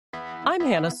I'm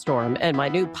Hannah Storm, and my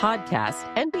new podcast,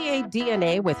 NBA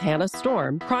DNA with Hannah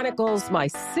Storm, chronicles my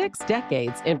 6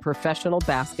 decades in professional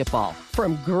basketball.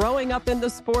 From growing up in the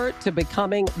sport to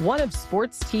becoming one of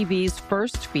sports TV's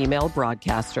first female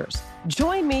broadcasters.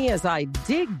 Join me as I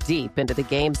dig deep into the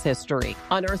game's history,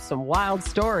 unearth some wild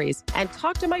stories, and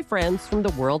talk to my friends from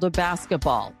the world of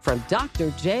basketball, from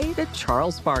Dr. J to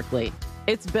Charles Barkley.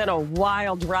 It's been a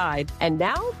wild ride, and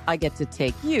now I get to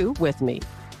take you with me.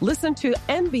 Listen to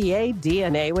NBA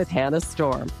DNA with Hannah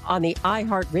Storm on the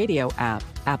iHeartRadio app,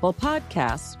 Apple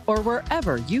Podcasts, or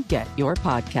wherever you get your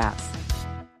podcasts.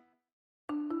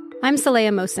 I'm Saleha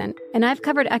Mohsin, and I've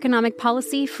covered economic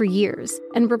policy for years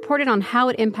and reported on how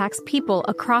it impacts people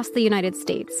across the United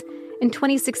States. In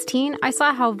 2016, I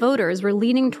saw how voters were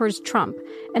leaning towards Trump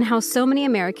and how so many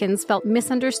Americans felt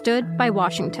misunderstood by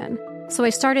Washington. So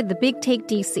I started The Big Take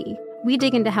DC. We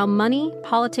dig into how money,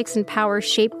 politics, and power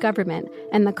shape government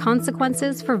and the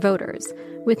consequences for voters.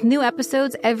 With new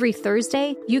episodes every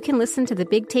Thursday, you can listen to The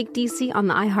Big Take DC on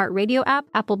the iHeartRadio app,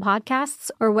 Apple Podcasts,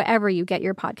 or wherever you get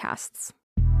your podcasts.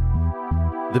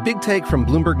 The Big Take from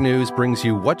Bloomberg News brings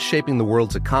you what's shaping the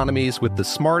world's economies with the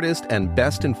smartest and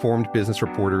best-informed business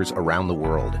reporters around the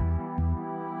world.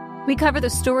 We cover the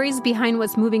stories behind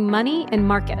what's moving money and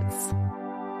markets,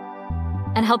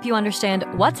 and help you understand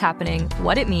what's happening,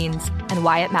 what it means, and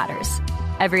why it matters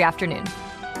every afternoon.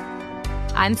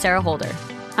 I'm Sarah Holder.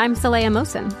 I'm Saleha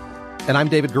Mohsin. And I'm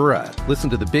David Gura. Listen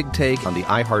to The Big Take on the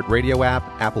iHeartRadio app,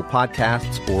 Apple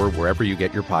Podcasts, or wherever you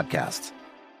get your podcasts.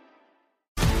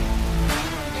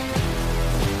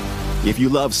 If you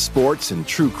love sports and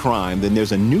true crime, then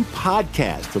there's a new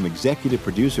podcast from executive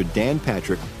producer Dan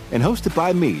Patrick and hosted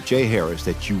by me, Jay Harris,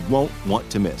 that you won't want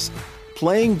to miss.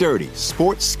 Playing Dirty: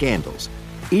 Sports Scandals.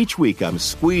 Each week, I'm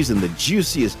squeezing the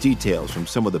juiciest details from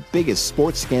some of the biggest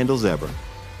sports scandals ever.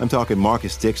 I'm talking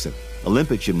Marcus Dixon,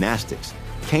 Olympic gymnastics,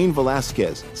 Cain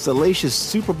Velasquez, salacious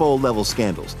Super Bowl-level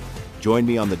scandals. Join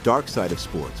me on the dark side of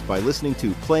sports by listening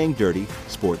to Playing Dirty: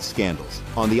 Sports Scandals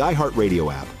on the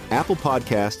iHeartRadio app, Apple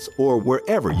Podcasts, or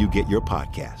wherever you get your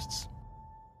podcasts.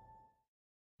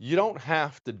 You don't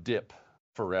have to dip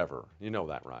forever. You know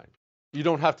that, right? You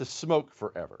don't have to smoke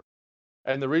forever.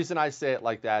 And the reason I say it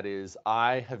like that is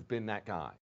I have been that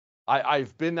guy.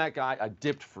 I've been that guy. I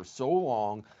dipped for so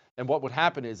long. And what would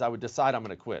happen is I would decide I'm going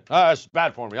to quit. It's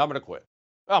bad for me. I'm going to quit.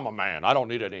 I'm a man. I don't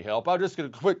need any help. I'm just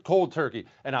going to quit cold turkey.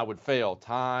 And I would fail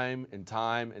time and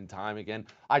time and time again.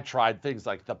 I tried things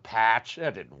like the patch.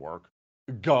 That didn't work.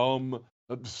 Gum,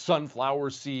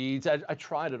 sunflower seeds. I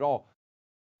tried it all.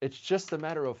 It's just a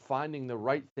matter of finding the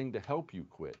right thing to help you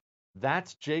quit.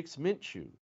 That's Jake's Mint Chew.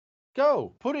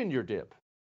 Go, put in your dip.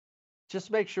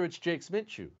 Just make sure it's Jake's Mint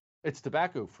Chew. It's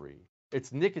tobacco-free.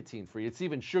 It's nicotine-free. It's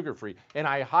even sugar-free. And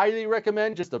I highly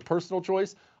recommend, just a personal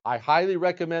choice, I highly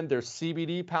recommend their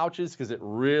CBD pouches because it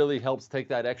really helps take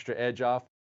that extra edge off.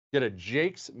 Get a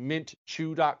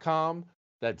jakesmintchew.com.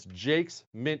 That's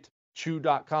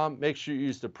jakesmintchew.com. Make sure you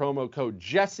use the promo code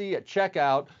Jesse at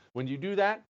checkout. When you do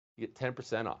that, you get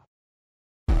 10% off.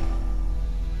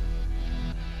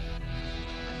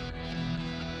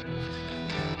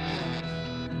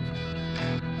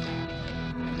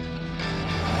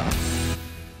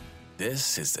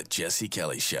 This is the Jesse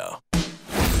Kelly Show.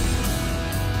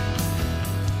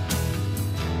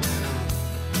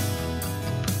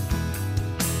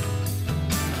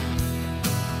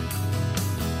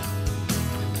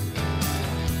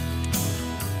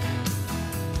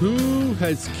 Who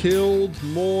has killed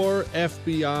more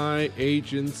FBI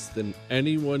agents than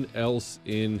anyone else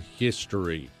in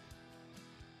history?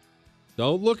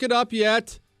 Don't look it up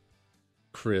yet.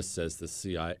 Chris says the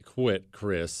CIA. Quit,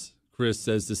 Chris. Chris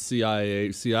says the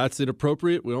CIA. See, that's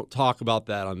inappropriate. We don't talk about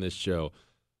that on this show.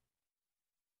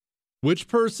 Which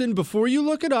person, before you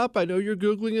look it up, I know you're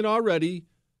Googling it already,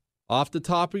 off the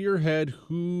top of your head,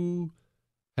 who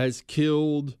has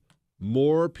killed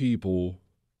more people,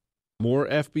 more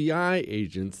FBI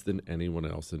agents than anyone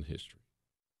else in history?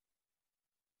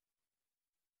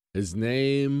 His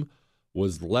name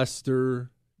was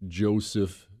Lester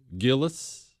Joseph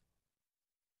Gillis,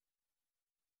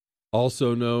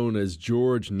 also known as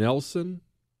George Nelson,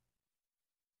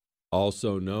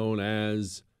 also known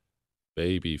as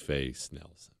Babyface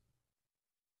Nelson.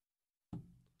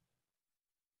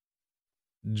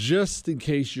 Just in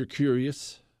case you're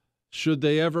curious, should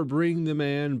they ever bring the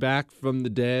man back from the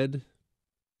dead?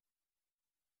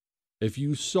 If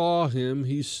you saw him,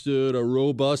 he stood a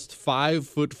robust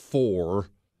 5'4",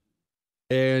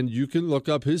 and you can look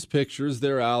up his pictures.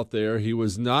 They're out there. He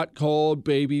was not called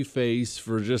Babyface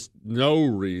for just no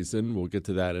reason. We'll get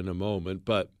to that in a moment,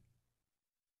 but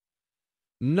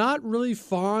not really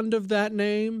fond of that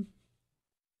name.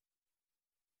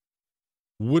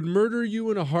 would murder you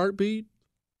in a heartbeat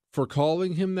for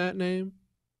calling him that name.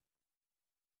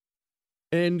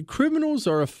 And criminals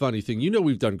are a funny thing. You know,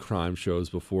 we've done crime shows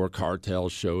before, cartel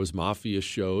shows, mafia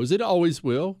shows. It always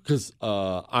will, because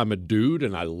I'm a dude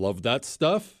and I love that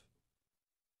stuff.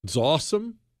 It's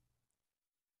awesome.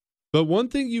 But one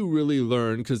thing you really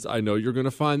learn, because I know you're going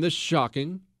to find this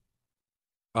shocking,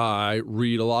 I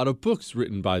read a lot of books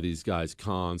written by these guys,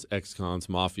 cons, ex-cons,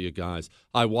 mafia guys.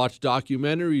 I watch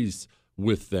documentaries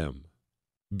with them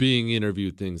being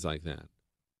interviewed, things like that.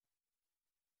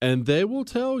 And they will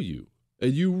tell you,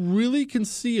 and you really can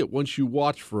see it once you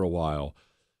watch for a while,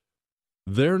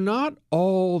 they're not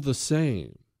all the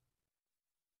same.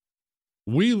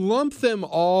 We lump them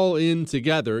all in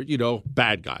together, you know,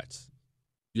 bad guys.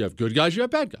 You have good guys, you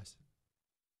have bad guys.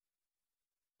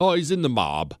 Oh, he's in the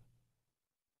mob.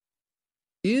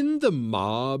 In the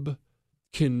mob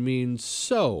can mean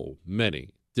so many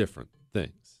different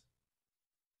things.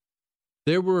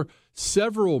 There were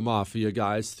several mafia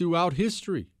guys throughout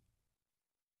history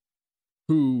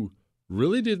who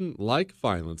really didn't like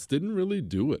violence, didn't really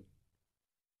do it.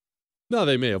 Now,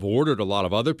 they may have ordered a lot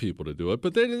of other people to do it,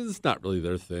 but it's not really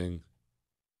their thing.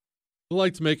 They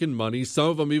liked making money. Some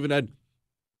of them even had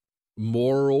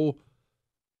moral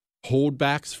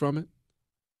holdbacks from it.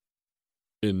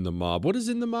 In the mob. What does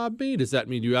in the mob mean? Does that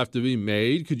mean you have to be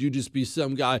made? Could you just be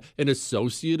some guy, an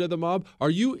associate of the mob?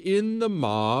 Are you in the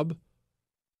mob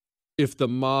if the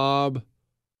mob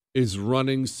is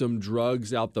running some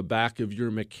drugs out the back of your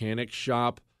mechanic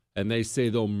shop and they say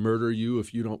they'll murder you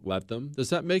if you don't let them? Does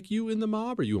that make you in the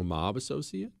mob? Are you a mob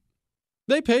associate?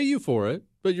 They pay you for it,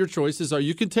 but your choices are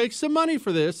you can take some money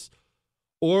for this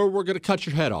or we're going to cut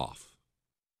your head off.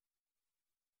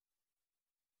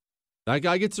 That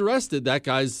guy gets arrested, that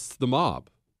guy's the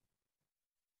mob.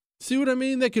 See what I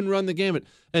mean? They can run the gamut.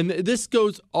 And this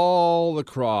goes all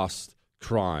across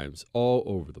crimes, all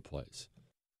over the place.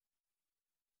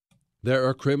 There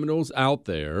are criminals out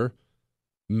there,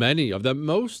 many of them,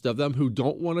 most of them, who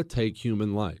don't want to take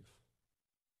human life.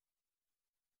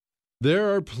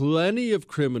 There are plenty of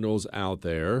criminals out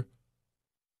there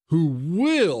who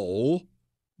will,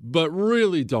 but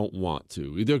really don't want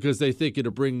to, either because they think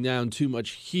it'll bring down too much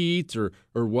heat or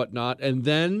whatnot. And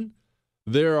then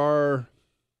there's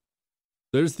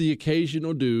the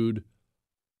occasional dude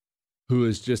who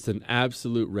is just an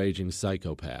absolute raging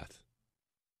psychopath.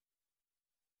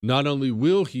 Not only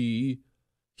will he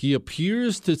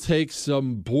appears to take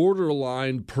some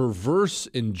borderline perverse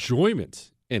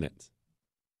enjoyment in it.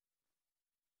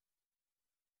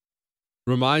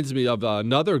 Reminds me of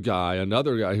another guy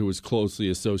who was closely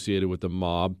associated with the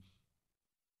mob.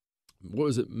 What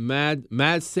was it? Mad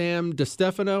Sam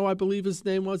DeStefano, I believe his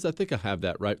name was. I think I have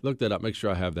that right. Look that up. Make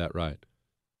sure I have that right.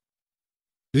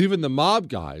 Even the mob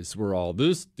guys were all,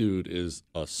 this dude is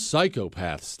a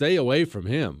psychopath. Stay away from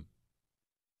him.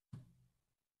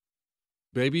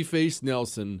 Babyface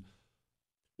Nelson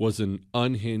was an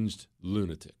unhinged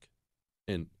lunatic,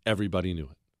 and everybody knew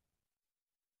it.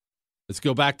 Let's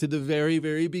go back to the very,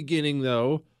 very beginning,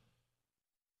 though.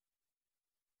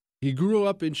 He grew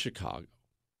up in Chicago.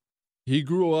 He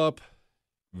grew up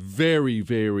very,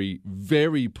 very,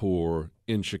 very poor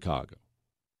in Chicago.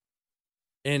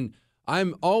 And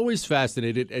I'm always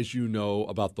fascinated, as you know,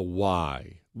 about the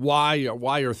why.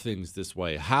 Why are things this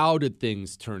way? How did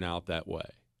things turn out that way?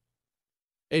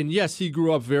 And yes, he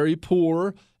grew up very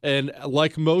poor. And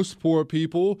like most poor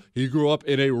people, he grew up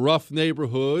in a rough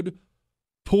neighborhood.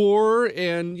 Poor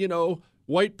and,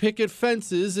 white picket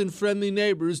fences and friendly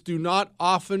neighbors do not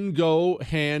often go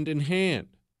hand in hand.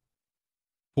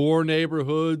 Poor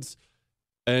neighborhoods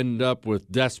end up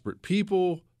with desperate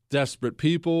people. Desperate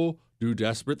people do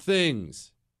desperate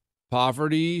things.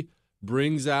 Poverty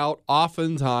brings out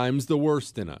oftentimes the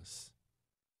worst in us.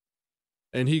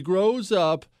 And he grows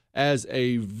up as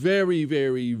a very,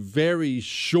 very, very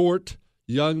short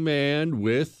young man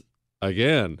with,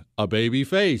 again, a baby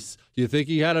face. You think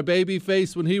he had a baby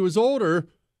face when he was older?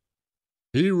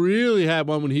 He really had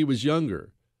one when he was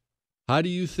younger. How do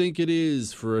you think it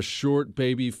is for a short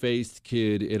baby-faced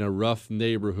kid in a rough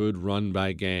neighborhood run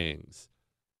by gangs?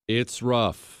 It's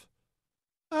rough.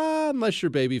 Unless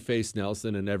you're Babyface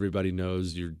Nelson and everybody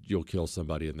knows you'll kill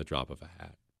somebody in the drop of a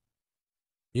hat.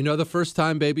 You know the first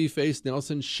time Babyface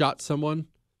Nelson shot someone?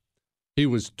 He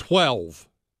was 12.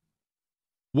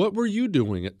 What were you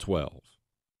doing at 12?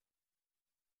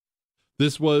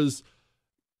 This was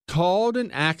called an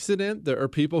accident. There are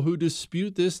people who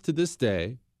dispute this to this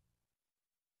day.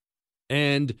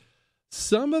 And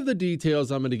some of the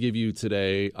details I'm going to give you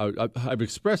today, I've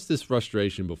expressed this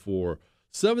frustration before.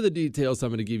 Some of the details I'm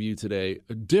going to give you today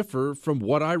differ from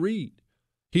what I read.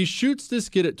 He shoots this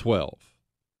kid at 12.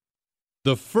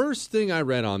 The first thing I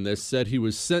read on this said he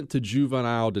was sent to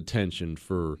juvenile detention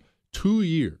for 2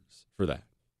 years for that.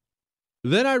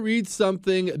 Then I read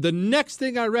something, the next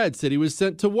thing I read said he was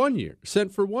sent for 1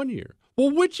 year.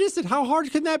 Well, which is it? How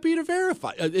hard can that be to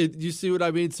verify? You see what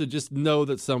I mean? So just know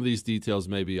that some of these details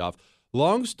may be off.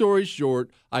 Long story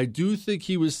short, I do think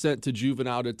he was sent to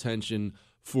juvenile detention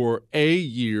for a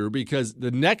year because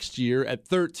the next year at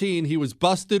 13, he was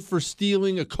busted for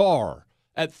stealing a car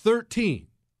at 13.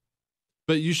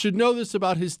 But you should know this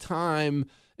about his time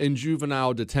in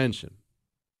juvenile detention.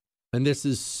 And this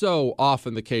is so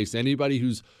often the case. Anybody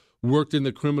who's worked in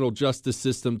the criminal justice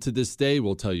system to this day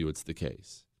will tell you it's the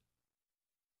case.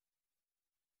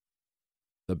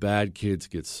 The bad kids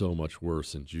get so much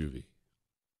worse in juvie.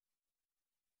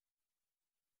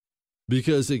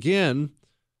 Because again,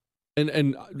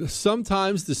 and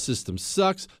sometimes the system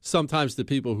sucks. Sometimes the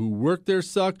people who work there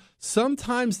suck.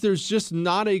 Sometimes there's just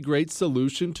not a great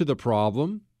solution to the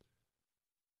problem.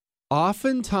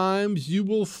 Oftentimes you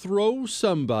will throw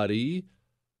somebody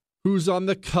who's on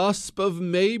the cusp of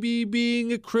maybe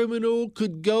being a criminal,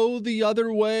 could go the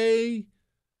other way,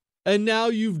 and now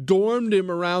you've dormed him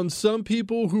around some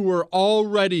people who are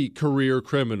already career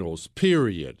criminals,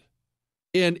 period.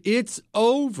 And it's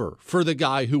over for the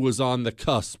guy who was on the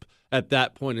cusp at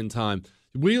that point in time.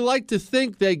 We like to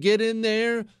think they get in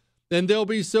there and they'll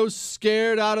be so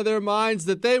scared out of their minds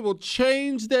that they will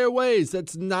change their ways.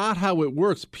 That's not how it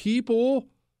works. People,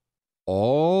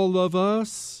 all of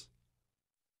us,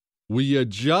 we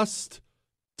adjust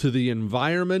to the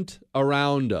environment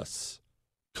around us.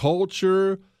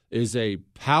 Culture is a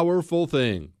powerful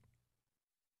thing.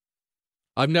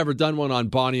 I've never done one on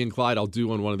Bonnie and Clyde. I'll do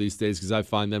one of these days because I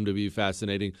find them to be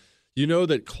fascinating. You know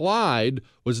that Clyde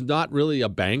was not really a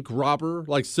bank robber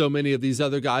like so many of these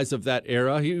other guys of that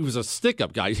era. He was a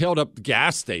stick-up guy. He held up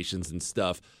gas stations and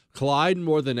stuff. Clyde,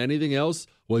 more than anything else,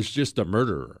 was just a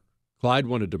murderer. Clyde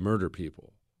wanted to murder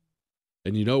people.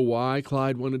 And you know why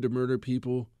Clyde wanted to murder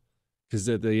people? Because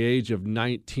at the age of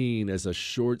 19, as a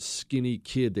short, skinny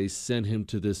kid, they sent him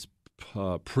to this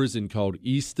prison called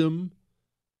Eastham.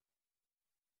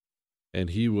 And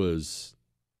he was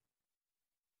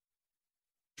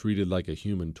treated like a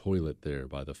human toilet there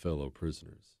by the fellow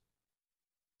prisoners.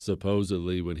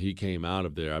 Supposedly, when he came out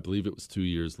of there, I believe it was 2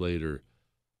 years later,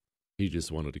 he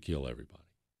just wanted to kill everybody.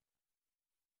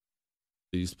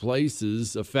 These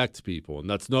places affect people, and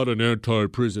that's not an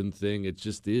anti-prison thing. It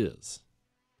just is.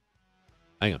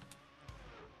 Hang on.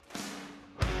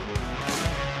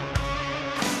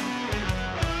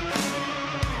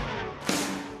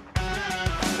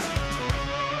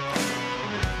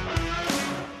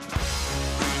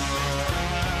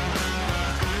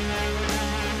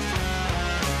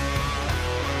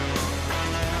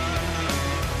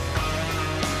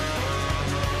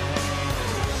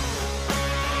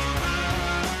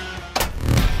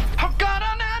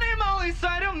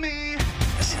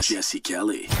 Jesse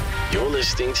Kelly. You're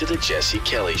listening to The Jesse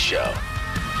Kelly Show.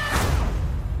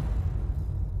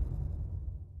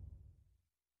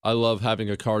 I love having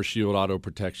a CarShield auto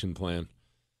protection plan.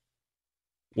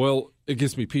 Well, it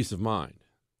gives me peace of mind.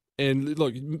 And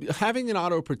look, having an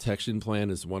auto protection plan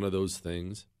is one of those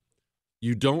things.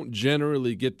 You don't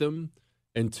generally get them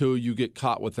until you get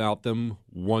caught without them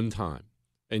one time.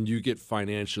 And you get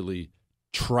financially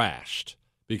trashed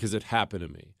because it happened to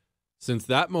me. Since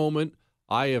that moment,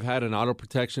 I have had an auto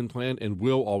protection plan and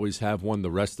will always have one the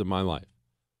rest of my life.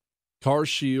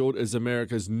 CarShield is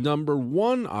America's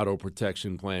 #1 auto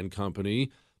protection plan company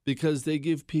because they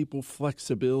give people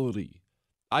flexibility.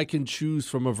 I can choose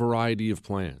from a variety of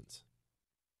plans.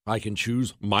 I can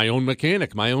choose my own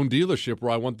mechanic, my own dealership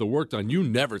where I want the work done. You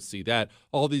never see that.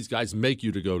 All these guys make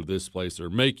you to go to this place or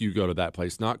make you go to that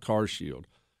place, not CarShield.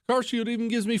 CarShield even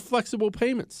gives me flexible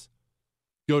payments.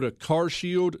 Go to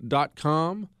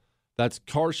carshield.com. That's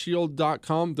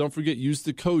carshield.com. Don't forget, use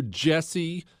the code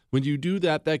Jesse. When you do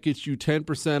that, that gets you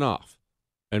 10% off.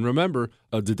 And remember,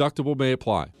 a deductible may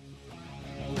apply.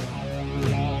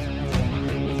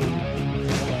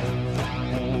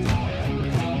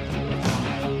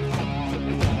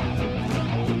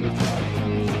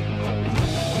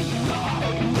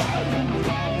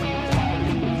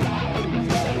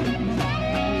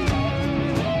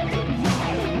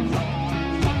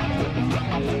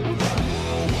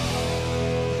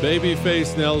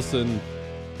 Babyface Nelson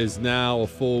is now a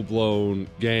full-blown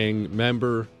gang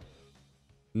member.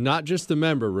 Not just a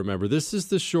member, remember. This is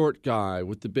the short guy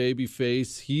with the baby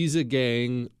face. He's a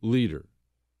gang leader.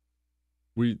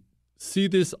 We see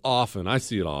this often. I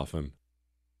see it often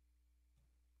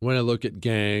when I look at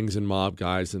gangs and mob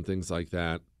guys and things like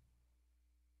that.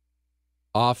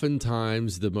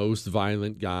 Oftentimes, the most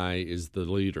violent guy is the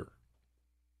leader.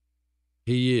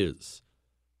 He is.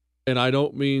 And I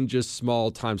don't mean just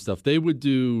small-time stuff. They would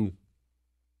do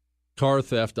car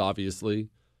theft, obviously.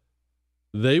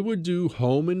 They would do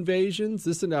home invasions.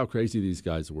 Listen to how crazy these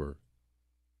guys were.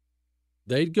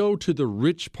 They'd go to the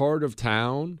rich part of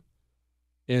town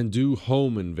and do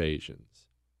home invasions.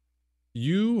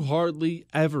 You hardly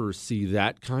ever see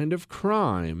that kind of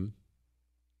crime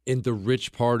in the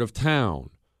rich part of town.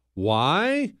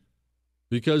 Why?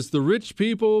 Because the rich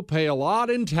people pay a lot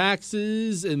in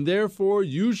taxes and therefore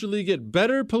usually get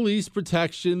better police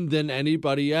protection than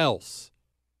anybody else.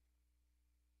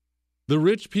 The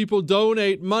rich people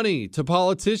donate money to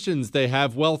politicians. They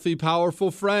have wealthy, powerful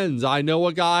friends. I know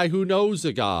a guy who knows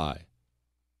a guy.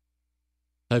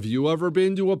 Have you ever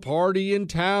been to a party in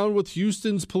town with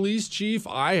Houston's police chief?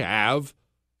 I have,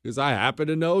 because I happen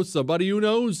to know somebody who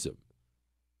knows him.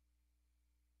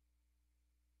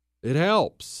 It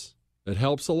helps. It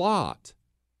helps a lot.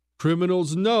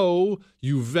 Criminals know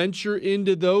you venture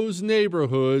into those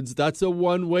neighborhoods, that's a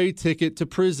one-way ticket to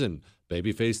prison.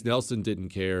 Babyface Nelson didn't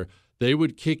care. They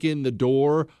would kick in the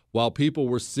door while people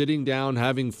were sitting down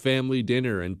having family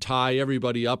dinner and tie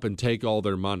everybody up and take all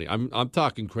their money. I'm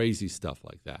talking crazy stuff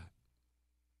like that.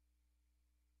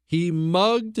 He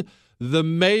mugged the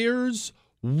mayor's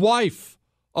wife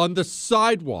on the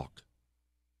sidewalk.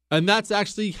 And that's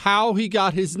actually how he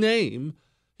got his name.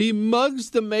 He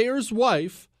mugs the mayor's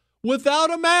wife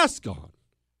without a mask on.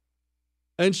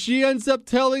 And she ends up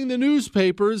telling the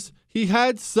newspapers he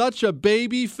had such a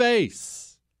baby face.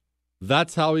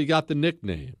 That's how he got the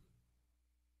nickname.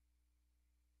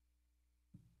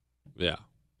 Yeah,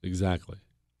 exactly.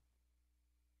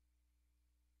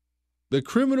 The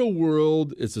criminal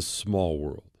world is a small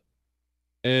world.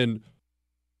 And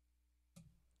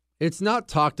it's not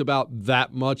talked about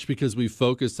that much because we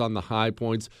focus on the high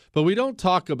points, but we don't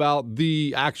talk about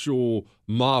the actual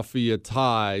mafia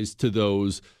ties to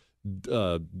those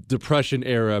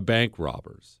Depression-era bank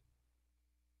robbers.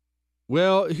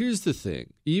 Well, here's the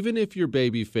thing. Even if you're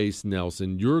Babyface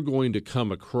Nelson, you're going to come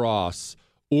across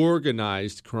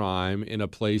organized crime in a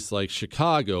place like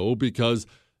Chicago because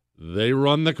they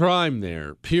run the crime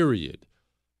there, period.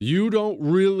 You don't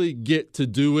really get to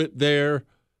do it there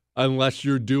unless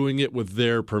you're doing it with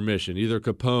their permission, either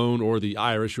Capone or the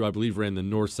Irish, who I believe ran the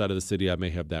north side of the city. I may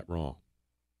have that wrong.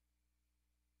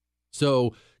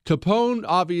 So Capone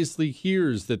obviously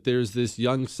hears that there's this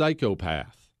young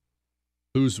psychopath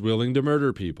who's willing to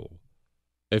murder people.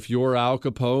 If you're Al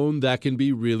Capone, that can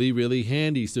be really, really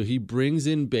handy. So he brings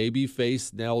in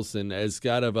Babyface Nelson as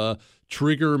kind of a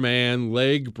trigger man,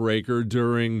 leg breaker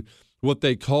during what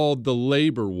they called the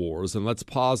labor wars. And let's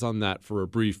pause on that for a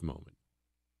brief moment.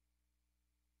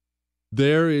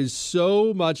 There is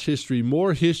so much history,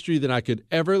 more history than I could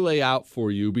ever lay out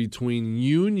for you this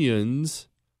unions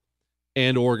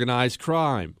and organized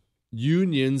crime,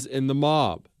 unions and the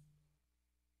mob.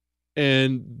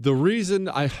 And the reason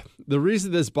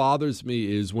this bothers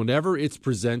me is whenever it's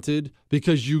presented,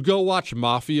 because you go watch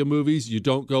mafia movies, you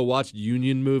don't go watch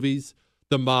union movies.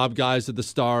 The mob guys are the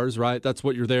stars, right? That's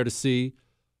what you're there to see.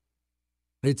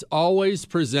 It's always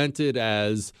presented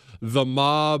as the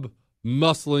mob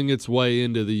muscling its way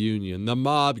into the union, the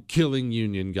mob killing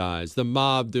union guys, the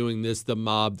mob doing this, the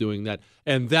mob doing that.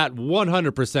 And that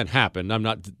 100% happened. I'm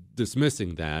not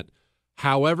dismissing that.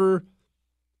 However,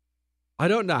 I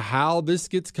don't know how this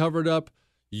gets covered up.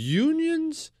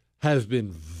 Unions have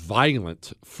been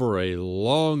violent for a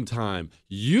long time.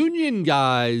 Union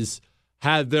guys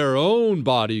had their own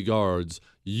bodyguards.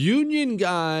 Union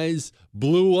guys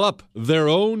blew up their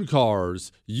own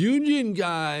cars. Union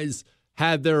guys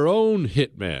had their own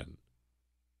hitmen.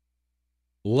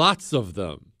 Lots of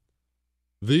them.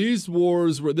 These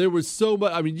wars there was so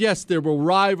much. I mean, yes, there were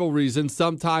rivalries, and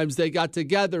sometimes they got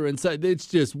together and said it's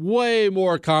just way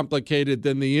more complicated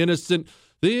than the innocent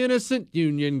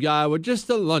union guy with just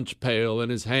a lunch pail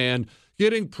in his hand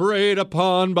getting preyed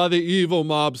upon by the evil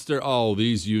mobster. Oh,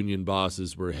 these union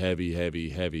bosses were heavy,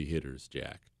 heavy, heavy hitters,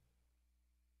 Jack.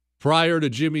 Prior to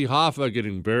Jimmy Hoffa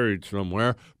getting buried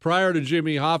somewhere,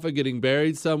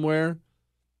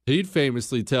 he'd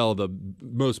famously tell the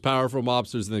most powerful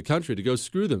mobsters in the country to go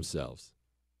screw themselves.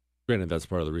 Granted, that's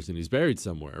part of the reason he's buried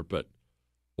somewhere, but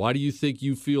why do you think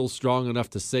you feel strong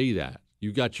enough to say that?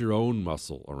 You got your own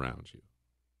muscle around you.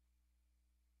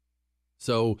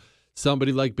 So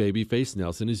somebody like Babyface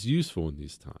Nelson is useful in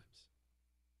these times.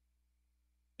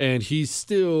 And he's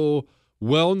still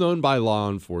well known by law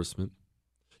enforcement.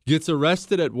 Gets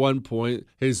arrested at one point.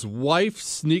 His wife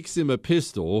sneaks him a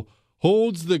pistol,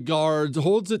 holds it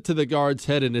to the guard's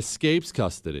head and escapes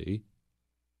custody.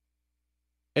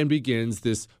 and begins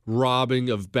this robbing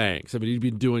of banks. I mean, he'd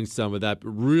been doing some of that, but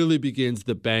really begins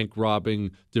the bank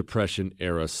robbing Depression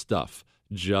era stuff,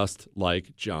 just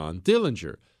like John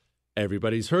Dillinger.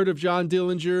 Everybody's heard of John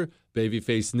Dillinger.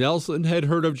 Babyface Nelson had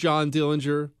heard of John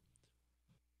Dillinger.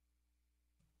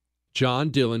 John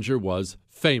Dillinger was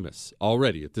famous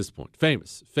already at this point.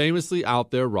 Famously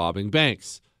out there robbing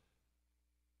banks.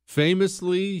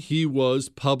 Famously, he was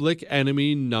public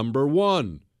enemy number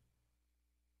one.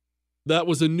 That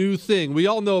was a new thing. We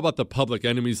all know about the public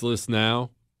enemies list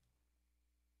now.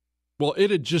 Well, it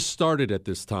had just started at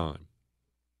this time.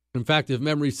 In fact, if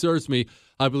memory serves me,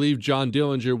 I believe John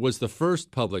Dillinger was the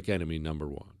first public enemy number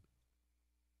one.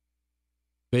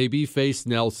 Babyface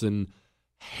Nelson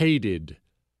hated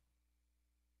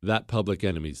that public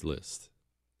enemies list.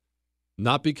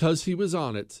 Not because he was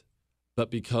on it,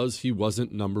 but because he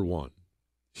wasn't number one.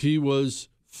 He was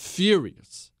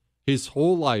furious his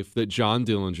whole life that John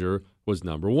Dillinger was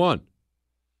number one.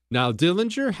 Now,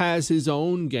 Dillinger has his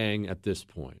own gang at this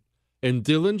point. And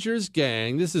Dillinger's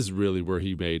gang, this is really where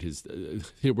he made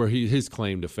his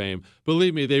claim to fame.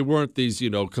 Believe me, they weren't these,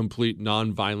 complete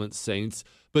nonviolent saints.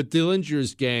 But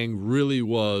Dillinger's gang really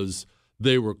was,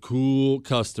 they were cool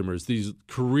customers, these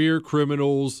career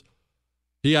criminals.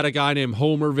 He had a guy named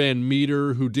Homer Van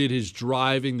Meter who did his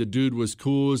driving. The dude was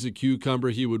cool as a cucumber.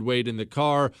 He would wait in the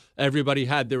car. Everybody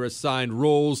had their assigned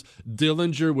roles.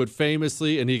 Dillinger would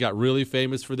famously, and he got really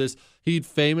famous for this, he'd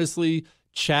famously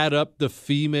chat up the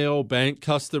female bank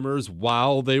customers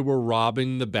while they were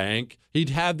robbing the bank.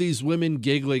 He'd have these women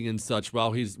giggling and such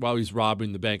while he's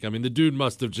robbing the bank. I mean, the dude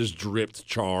must have just dripped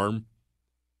charm.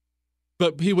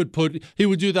 But he would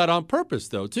do that on purpose,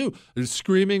 though, too.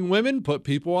 Screaming women put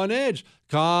people on edge.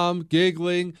 Calm,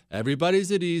 giggling,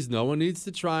 everybody's at ease. No one needs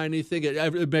to try anything.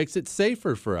 It makes it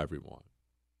safer for everyone.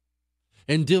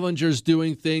 And Dillinger's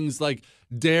doing things like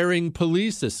daring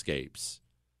police escapes.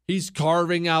 He's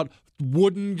carving out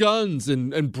wooden guns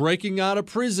and breaking out of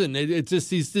prison.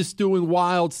 He's just doing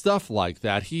wild stuff like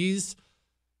that. He's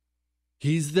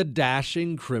the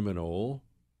dashing criminal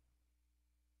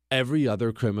every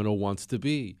other criminal wants to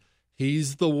be.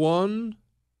 He's the one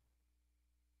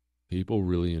people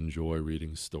really enjoy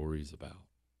reading stories about.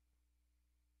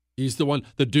 He's the one,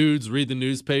 the dudes read the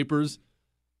newspapers.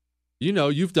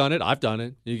 You've done it. I've done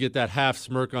it. You get that half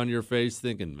smirk on your face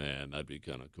thinking, man, that'd be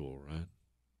kind of cool, right?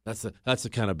 That's the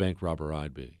kind of bank robber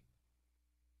I'd be.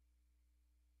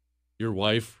 Your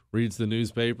wife reads the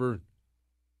newspaper.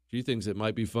 She thinks it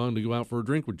might be fun to go out for a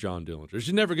drink with John Dillinger.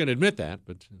 She's never going to admit that,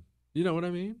 but you know what I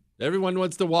mean? Everyone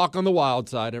wants to walk on the wild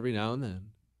side every now and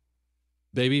then.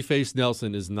 Babyface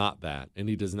Nelson is not that, and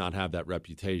he does not have that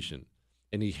reputation.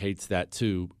 And he hates that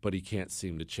too, but he can't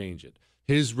seem to change it.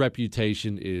 His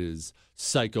reputation is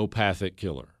psychopathic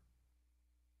killer.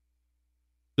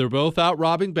 They're both out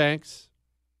robbing banks.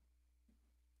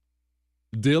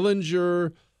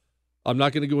 Dillinger, I'm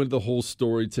not going to go into the whole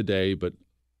story today, but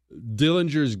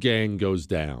Dillinger's gang goes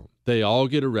down. They all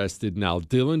get arrested. Now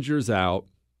Dillinger's out,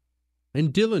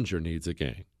 and Dillinger needs a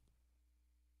gang.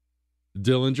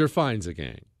 Dillinger finds a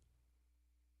gang,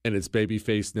 and it's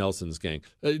Babyface Nelson's gang.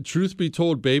 Truth be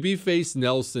told, Babyface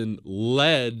Nelson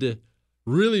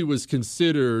really was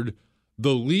considered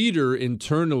the leader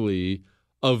internally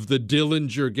of the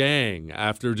Dillinger gang.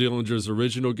 After Dillinger's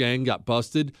original gang got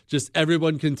busted, just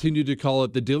everyone continued to call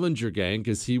it the Dillinger gang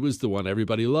because he was the one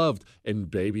everybody loved, and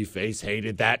Babyface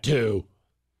hated that too.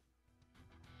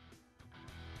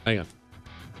 Hang on.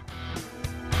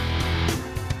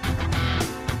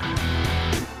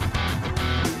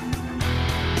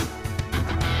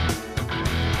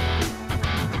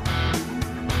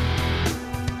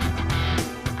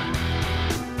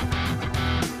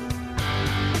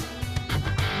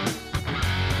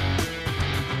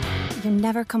 You're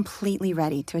never completely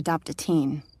ready to adopt a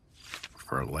teen.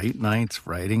 For late nights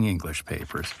writing English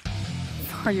papers.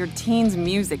 For your teen's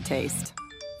music taste.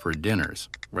 For dinners,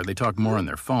 where they talk more on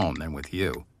their phone than with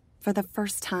you. For the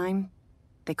first time,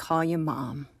 they call you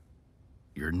Mom.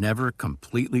 You're never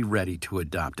completely ready to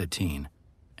adopt a teen,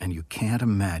 and you can't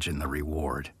imagine the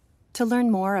reward. To learn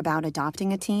more about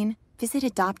adopting a teen, visit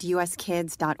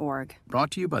adoptuskids.org.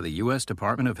 Brought to you by the U.S.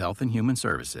 Department of Health and Human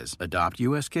Services, Adopt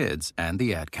U.S. Kids, and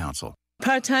the Ad Council.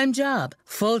 Part-time job,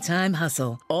 full-time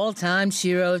hustle, all-time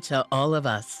Shiro to all of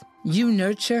us. You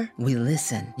nurture, we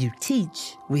listen. You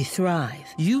teach, we thrive.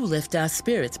 You lift our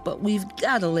spirits, but we've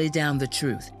got to lay down the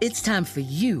truth. It's time for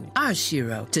you, our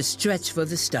Shiro, to stretch for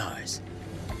the stars.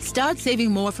 Start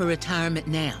saving more for retirement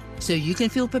now, so you can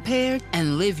feel prepared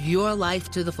and live your life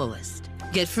to the fullest.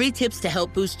 Get free tips to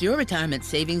help boost your retirement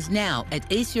savings now at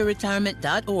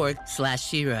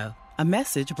aceyourretirement.org/Shiro. A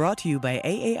message brought to you by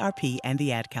AARP and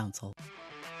the Ad Council.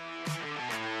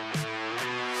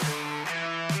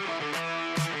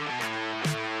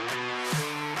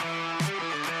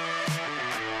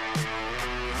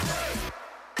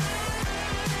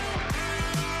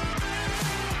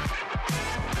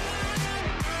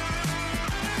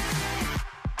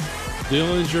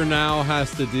 Dillinger now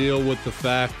has to deal with the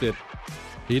fact that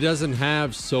he doesn't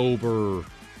have sober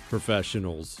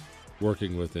professionals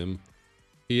working with him.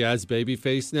 He has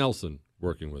Babyface Nelson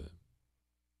working with him.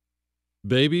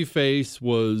 Babyface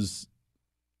was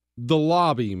the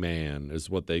lobby man, is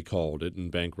what they called it in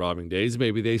bank robbing days.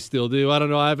 Maybe they still do. I don't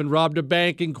know. I haven't robbed a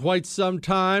bank in quite some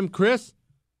time, Chris.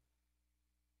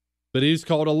 But he's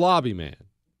called a lobby man.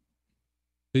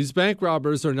 These bank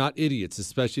robbers are not idiots,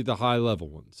 especially the high-level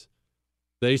ones.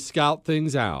 They scout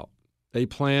things out. They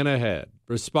plan ahead.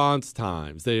 Response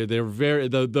times. They're very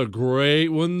the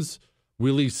great ones.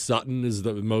 Willie Sutton is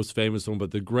the most famous one, but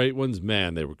the great ones,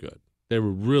 man, they were good. They were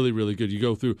really, really good. You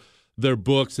go through their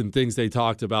books and things they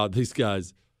talked about. These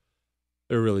guys,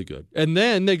 they're really good. And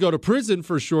then they go to prison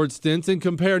for short stints and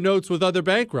compare notes with other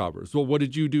bank robbers. Well, what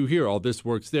did you do here? Oh, this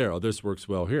works there. Oh, this works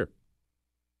well here.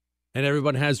 And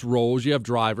everyone has roles. You have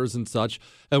drivers and such.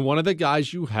 And one of the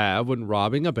guys you have when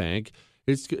robbing a bank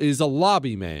is a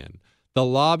lobby man. The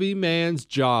lobby man's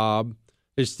job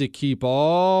is to keep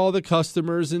all the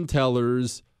customers and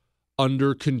tellers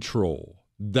under control.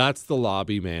 That's the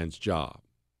lobby man's job.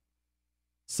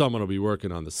 Someone will be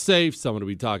working on the safe. Someone will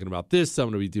be talking about this.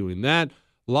 Someone will be doing that.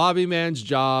 Lobby man's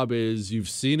job is, you've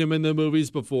seen him in the movies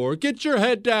before. Get your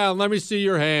head down. Let me see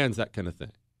your hands. That kind of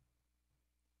thing.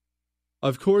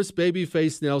 Of course,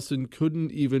 Babyface Nelson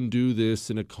couldn't even do this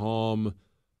in a calm,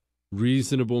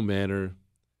 reasonable manner.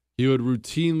 He would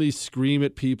routinely scream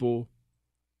at people.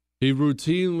 He'd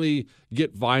routinely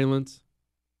get violent.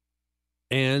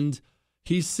 And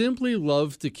he simply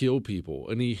loved to kill people,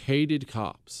 and he hated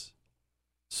cops.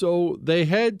 So they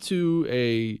head to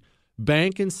a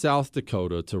bank in South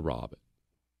Dakota to rob it.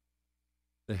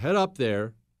 They head up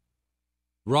there,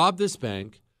 rob this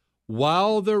bank.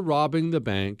 While they're robbing the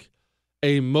bank,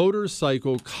 a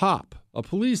motorcycle cop, a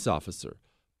police officer,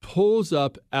 pulls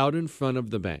up out in front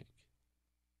of the bank.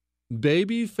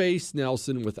 Babyface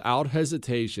Nelson, without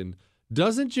hesitation,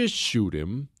 doesn't just shoot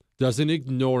him, doesn't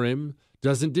ignore him,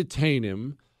 doesn't detain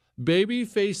him.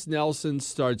 Babyface Nelson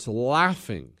starts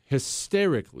laughing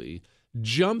hysterically,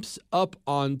 jumps up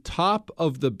on top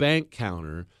of the bank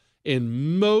counter,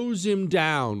 and mows him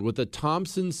down with a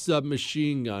Thompson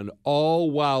submachine gun,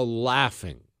 all while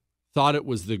laughing. Thought it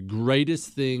was the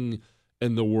greatest thing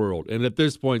in the world. And at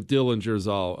this point, Dillinger's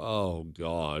all, oh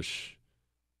gosh,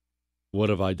 what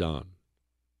have I done?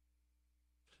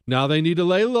 Now they need to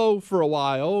lay low for a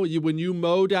while. When you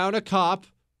mow down a cop,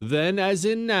 then as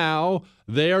in now,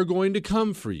 they are going to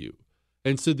come for you.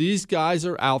 And so these guys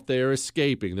are out there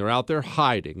escaping. They're out there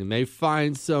hiding, and they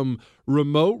find some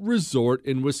remote resort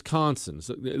in Wisconsin,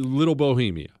 Little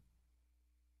Bohemia.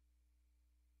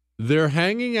 They're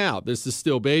hanging out. This is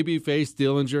still Babyface,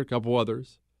 Dillinger, a couple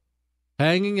others.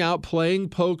 Hanging out, playing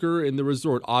poker in the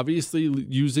resort, obviously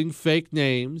using fake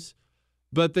names.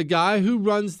 But the guy who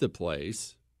runs the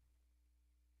place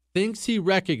thinks he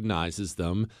recognizes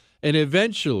them and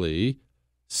eventually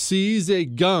sees a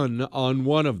gun on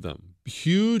one of them.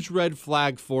 Huge red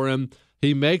flag for him.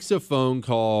 He makes a phone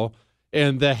call,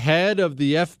 and the head of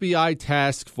the FBI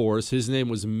task force, his name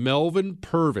was Melvin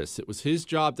Purvis. It was his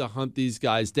job to hunt these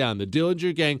guys down. The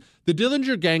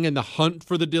Dillinger gang and the hunt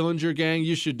for the Dillinger gang,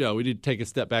 you should know. We need to take a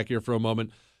step back here for a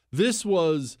moment. This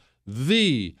was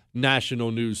the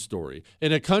national news story.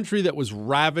 In a country that was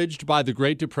ravaged by the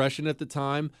Great Depression at the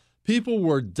time, people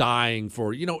were dying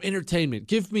for, entertainment.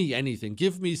 Give me anything.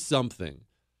 Give me something.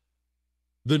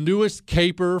 The newest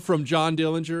caper from John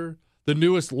Dillinger, the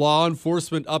newest law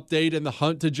enforcement update in the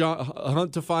hunt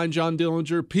to find John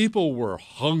Dillinger, people were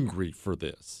hungry for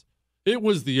this. It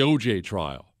was the OJ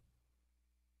trial.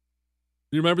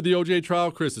 You remember the OJ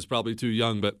trial? Chris is probably too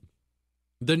young, but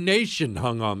the nation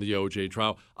hung on the OJ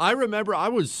trial. I remember I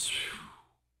was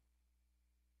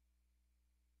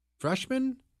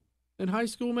freshman in high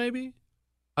school, maybe.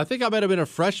 I think I might have been a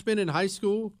freshman in high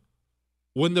school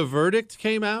when the verdict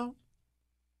came out.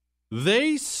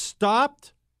 They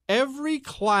stopped every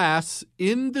class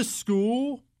in the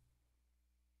school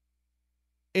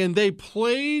and they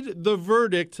played the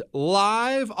verdict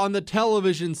live on the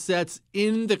television sets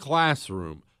in the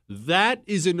classroom. That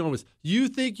is enormous. You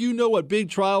think you know what big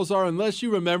trials are? Unless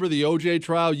you remember the OJ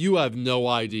trial, you have no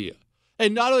idea.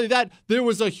 And not only that, there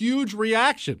was a huge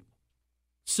reaction.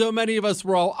 So many of us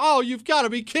were all, oh, you've got to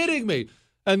be kidding me.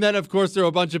 And then, of course, there were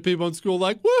a bunch of people in school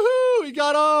like, woohoo, he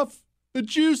got off. The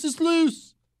juice is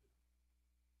loose.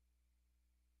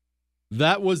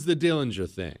 That was the Dillinger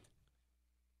thing.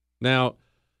 Now,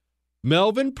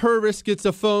 Melvin Purvis gets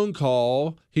a phone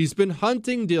call. He's been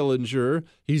hunting Dillinger.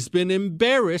 He's been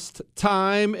embarrassed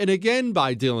time and again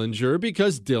by Dillinger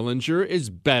because Dillinger is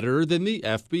better than the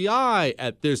FBI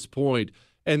at this point.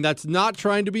 And that's not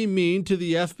trying to be mean to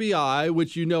the FBI,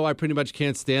 which you know I pretty much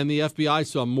can't stand the FBI,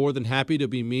 so I'm more than happy to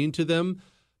be mean to them.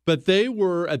 But they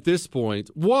were, at this point,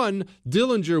 one,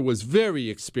 Dillinger was very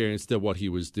experienced at what he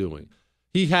was doing.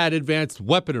 He had advanced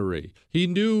weaponry. He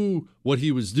knew what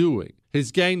he was doing.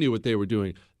 His gang knew what they were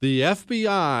doing. The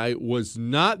FBI was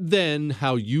not then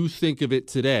how you think of it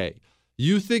today.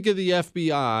 You think of the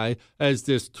FBI as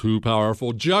this too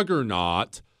powerful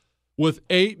juggernaut with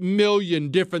 8 million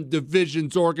different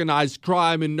divisions, organized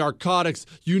crime and narcotics.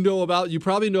 You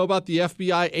probably know about the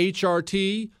FBI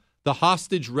HRT, the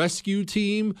hostage rescue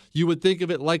team. You would think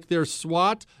of it like their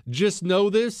SWAT. Just know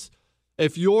this.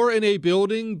 If you're in a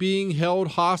building being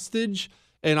held hostage,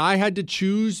 and I had to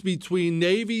choose between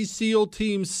Navy SEAL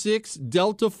Team 6,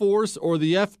 Delta Force, or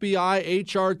the FBI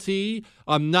HRT,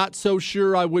 I'm not so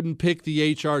sure I wouldn't pick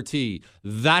the HRT.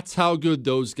 That's how good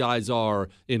those guys are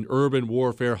in urban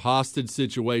warfare hostage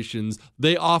situations.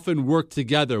 They often work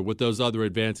together with those other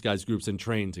advanced guys groups and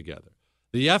train together.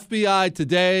 The FBI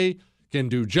today can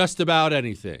do just about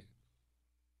anything.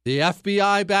 The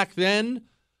FBI back then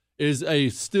is a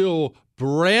still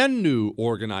brand new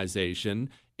organization,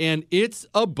 and it's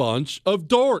a bunch of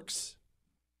dorks.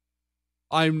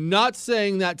 I'm not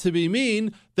saying that to be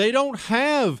mean. They don't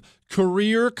have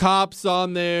career cops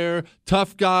on there,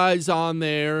 tough guys on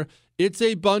there. It's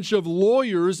a bunch of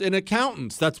lawyers and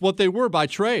accountants. That's what they were by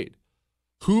trade.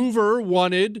 Hoover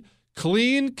wanted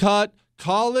clean-cut,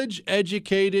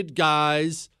 college-educated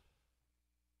guys.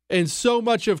 And so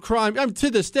much of crime, to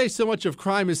this day, so much of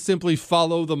crime is simply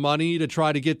follow the money to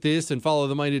try to get this and follow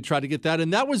the money to try to get that.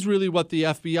 And that was really what the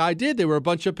FBI did. They were a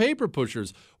bunch of paper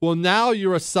pushers. Well, now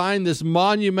you're assigned this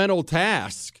monumental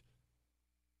task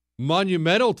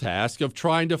of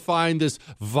trying to find this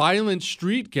violent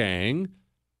street gang.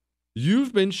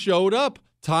 You've been showed up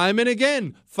time and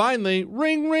again. Finally,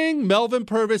 ring, ring, Melvin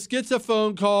Purvis gets a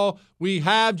phone call. We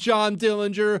have John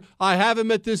Dillinger. I have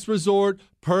him at this resort.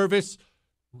 Purvis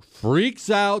freaks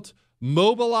out,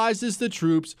 mobilizes the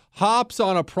troops, hops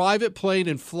on a private plane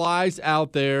and flies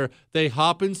out there. They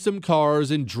hop in some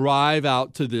cars and drive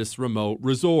out to this remote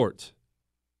resort.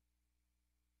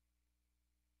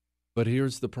 But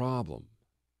here's the problem.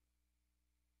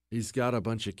 He's got a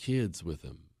bunch of kids with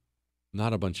him,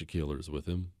 not a bunch of killers with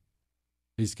him.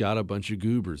 He's got a bunch of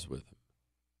goobers with him.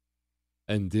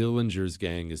 And Dillinger's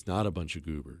gang is not a bunch of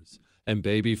goobers. And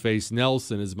Babyface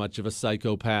Nelson, as much of a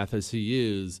psychopath as he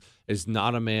is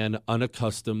not a man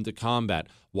unaccustomed to combat.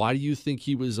 Why do you think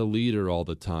he was a leader all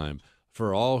the time?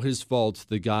 For all his faults,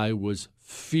 the guy was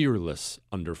fearless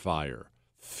under fire.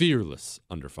 Fearless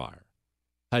under fire.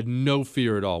 Had no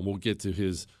fear at all. We'll get to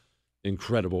his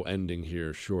incredible ending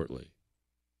here shortly.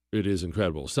 It is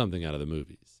incredible. Something out of the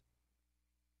movies.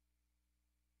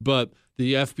 But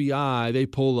the FBI, they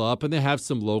pull up and they have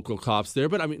some local cops there.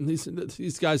 But I mean,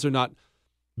 these guys are not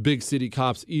big city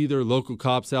cops either, local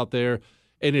cops out there.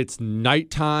 And it's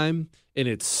nighttime and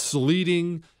it's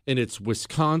sleeting and it's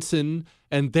Wisconsin.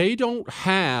 And they don't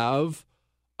have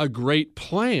a great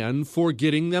plan for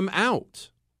getting them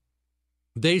out.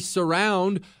 They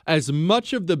surround as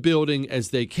much of the building as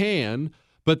they can,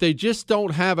 but they just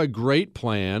don't have a great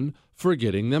plan for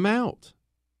getting them out.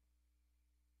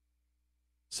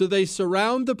 So they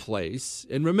surround the place,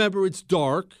 and remember, it's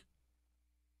dark,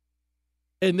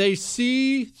 and they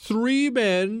see 3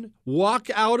 men walk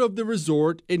out of the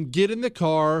resort and get in the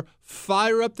car,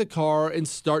 fire up the car, and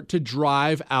start to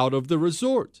drive out of the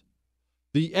resort.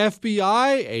 The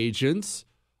FBI agents,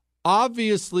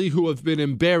 obviously who have been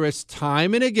embarrassed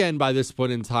time and again by this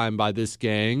point in time by this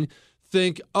gang,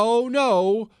 think, oh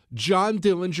no, John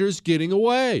Dillinger's getting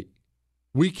away.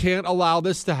 We can't allow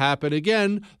this to happen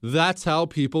again. That's how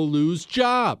people lose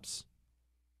jobs.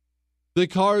 The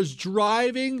car's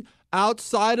driving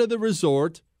outside of the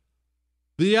resort.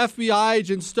 The FBI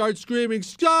agent starts screaming,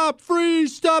 "Stop,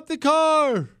 freeze, stop the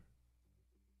car."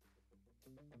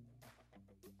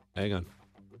 Hang on.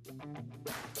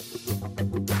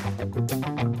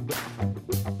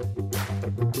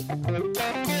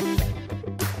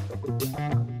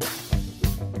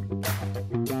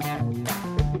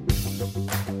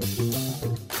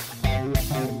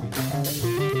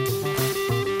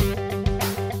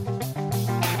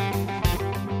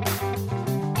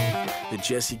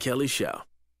 Jesse Kelly Show.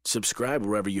 Subscribe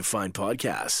wherever you find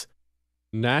podcasts.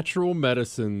 Natural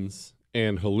medicines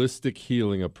and holistic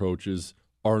healing approaches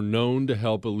are known to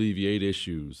help alleviate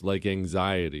issues like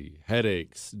anxiety,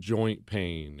 headaches, joint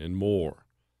pain, and more.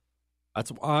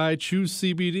 That's why I choose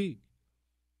CBD.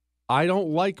 I don't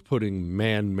like putting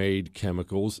man-made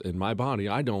chemicals in my body.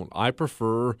 I don't. I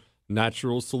prefer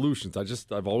natural solutions.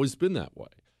 I've always been that way.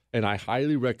 And I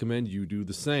highly recommend you do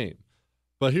the same.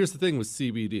 But here's the thing with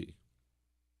CBD.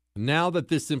 Now that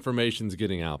this information's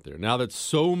getting out there, now that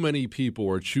so many people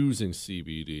are choosing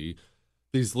CBD,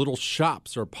 these little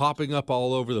shops are popping up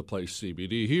all over the place.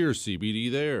 CBD here,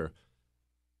 CBD there.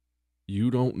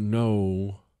 You don't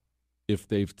know if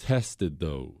they've tested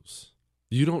those.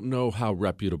 You don't know how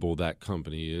reputable that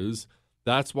company is.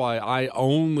 That's why I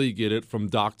only get it from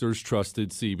Doctors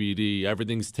Trusted CBD.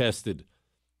 Everything's tested.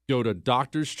 Go to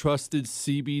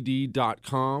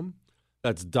doctorstrustedcbd.com.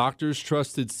 That's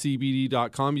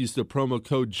doctorstrustedcbd.com. Use the promo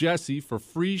code Jesse for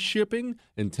free shipping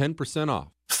and 10% off.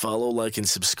 Follow, like, and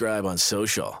subscribe on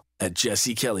social at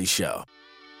Jesse Kelly Show.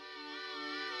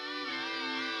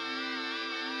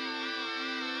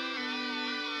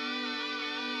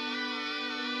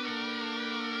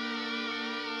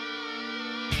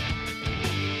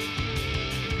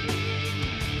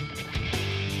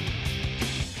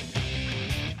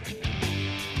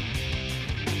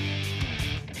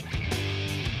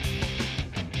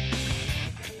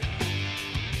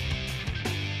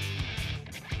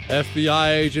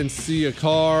 FBI agents see a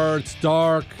car. It's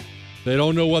dark. They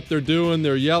don't know what they're doing.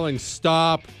 They're yelling,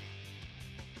 stop.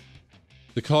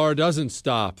 The car doesn't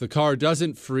stop. The car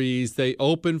doesn't freeze. They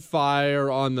open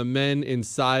fire on the men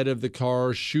inside of the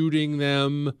car, shooting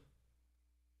them.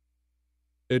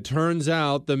 It turns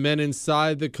out the men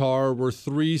inside the car were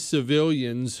 3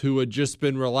 civilians who had just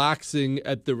been relaxing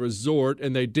at the resort,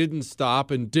 and they didn't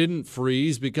stop and didn't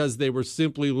freeze because they were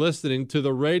simply listening to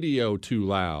the radio too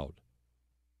loud.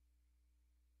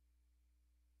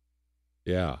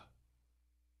 Yeah.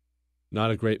 Not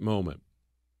a great moment.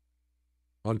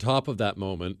 On top of that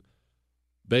moment,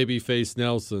 Babyface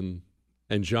Nelson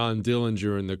and John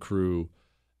Dillinger and the crew,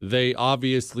 they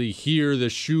obviously hear the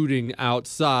shooting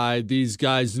outside. These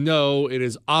guys know it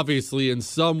is obviously in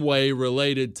some way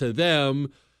related to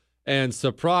them. And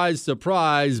surprise,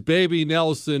 surprise, Baby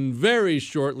Nelson very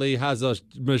shortly has a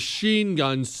machine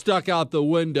gun stuck out the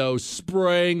window,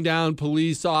 spraying down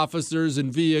police officers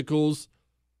and vehicles.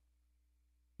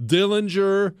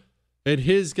 Dillinger and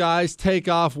his guys take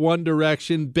off one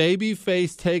direction.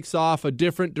 Babyface takes off a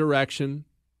different direction.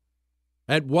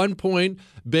 At one point,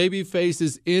 Babyface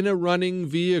is in a running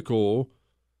vehicle.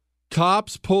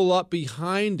 Cops pull up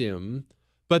behind him,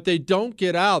 but they don't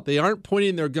get out. They aren't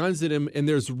pointing their guns at him, and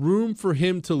there's room for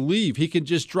him to leave. He can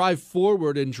just drive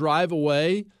forward and drive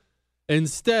away.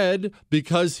 Instead,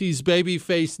 because he's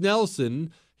Babyface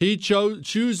Nelson, he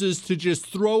chooses to just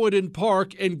throw it in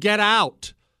park and get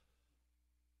out.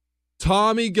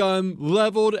 Tommy gun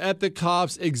leveled at the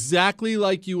cops exactly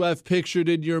like you have pictured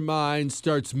in your mind,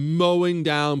 starts mowing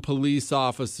down police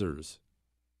officers,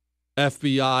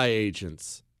 FBI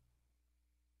agents.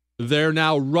 They're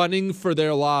now running for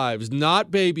their lives,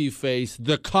 not Babyface,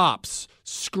 the cops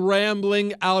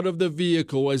scrambling out of the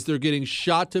vehicle as they're getting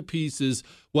shot to pieces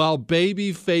while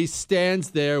Babyface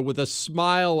stands there with a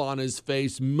smile on his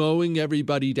face, mowing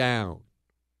everybody down.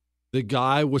 The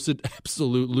guy was an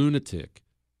absolute lunatic.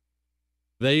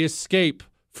 They escape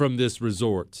from this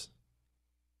resort.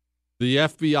 The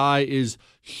FBI is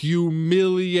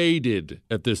humiliated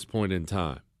at this point in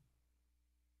time.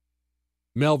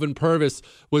 Melvin Purvis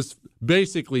was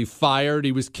basically fired.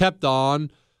 He was kept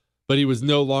on, but he was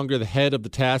no longer the head of the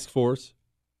task force.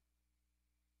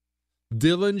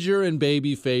 Dillinger and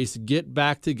Babyface get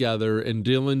back together, and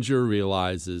Dillinger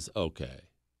realizes, okay,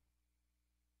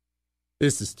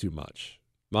 this is too much.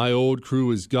 My old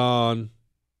crew is gone.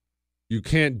 You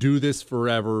can't do this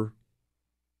forever.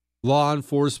 Law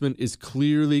enforcement is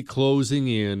clearly closing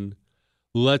in.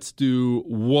 Let's do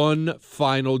one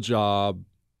final job.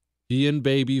 He and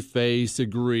Babyface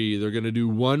agree they're going to do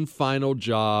one final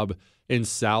job in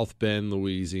South Bend,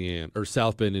 Louisiana, or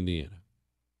South Bend, Indiana.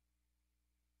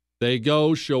 They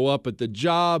go, show up at the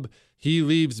job. He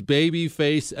leaves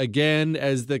Babyface again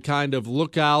as the kind of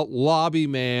lookout lobby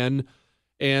man,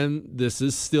 and this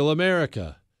is still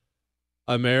America.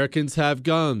 Americans have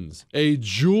guns. A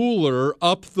jeweler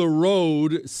up the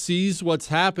road sees what's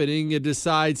happening and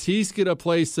decides he's going to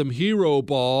play some hero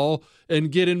ball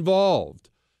and get involved.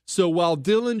 So while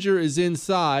Dillinger is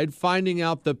inside, finding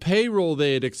out the payroll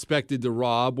they had expected to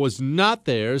rob was not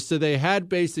there, so they had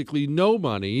basically no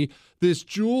money, this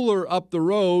jeweler up the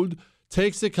road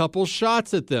takes a couple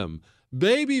shots at them.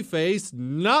 Babyface,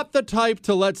 not the type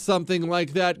to let something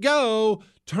like that go,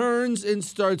 turns and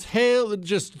starts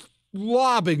just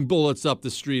lobbing bullets up the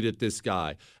street at this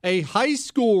guy. A high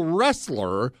school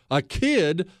wrestler, a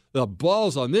kid, the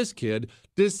balls on this kid,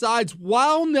 decides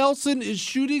while Nelson is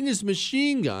shooting his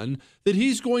machine gun that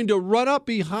he's going to run up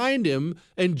behind him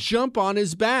and jump on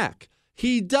his back.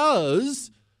 He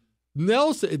does.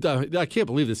 Nelson, I can't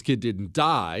believe this kid didn't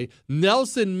die.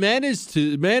 Nelson manages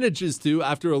to,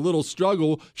 after a little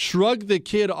struggle, shrug the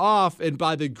kid off, and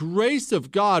by the grace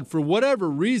of God, for whatever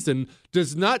reason,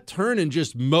 does not turn and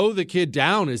just mow the kid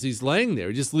down as he's laying there.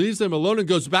 He just leaves him alone and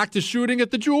goes back to shooting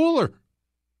at the jeweler.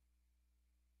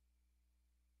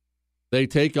 They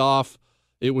take off.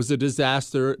 It was a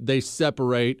disaster. They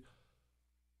separate.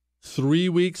 3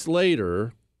 weeks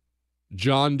later,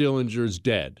 John Dillinger's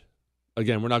dead.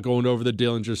 Again, we're not going over the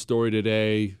Dillinger story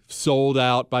today. Sold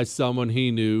out by someone he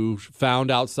knew,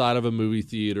 found outside of a movie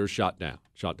theater, shot down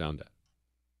dead.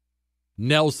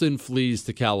 Nelson flees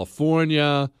to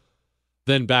California,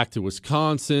 then back to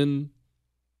Wisconsin.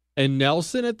 And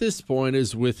Nelson at this point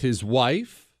is with his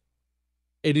wife,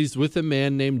 and he's with a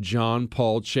man named John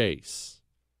Paul Chase.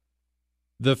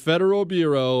 The Federal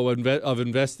Bureau of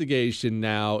Investigation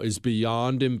now is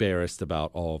beyond embarrassed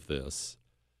about all of this.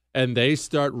 And they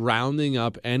start rounding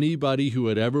up anybody who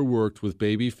had ever worked with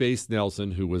Babyface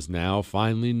Nelson, who was now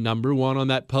finally number one on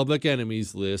that public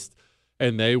enemies list.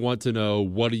 And they want to know,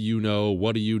 what do you know?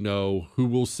 What do you know? Who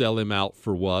will sell him out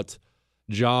for what?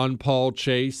 John Paul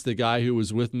Chase, the guy who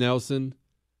was with Nelson,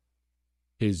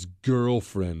 his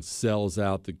girlfriend sells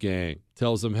out the gang.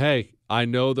 Tells him, hey, I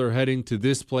know they're heading to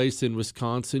this place in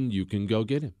Wisconsin. You can go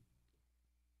get him.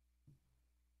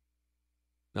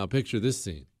 Now picture this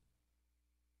scene.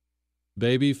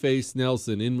 Babyface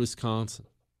Nelson in Wisconsin.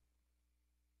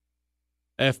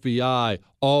 FBI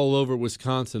all over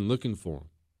Wisconsin looking for him.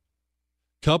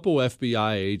 Couple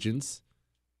FBI agents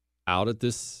out at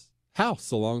this house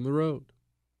along the road.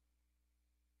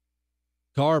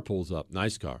 Car pulls up.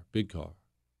 Nice car. Big car.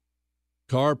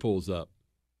 Car pulls up.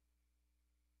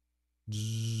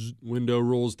 Zzz, window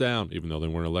rolls down. Even though they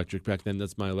weren't electric back then,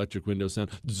 that's my electric window sound.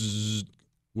 Zzz,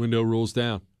 window rolls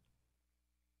down.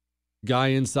 Guy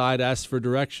inside asks for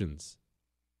directions.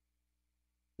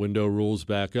 Window rolls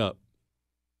back up.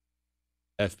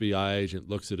 FBI agent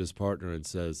looks at his partner and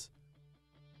says,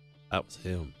 that was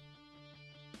him.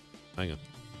 Hang on.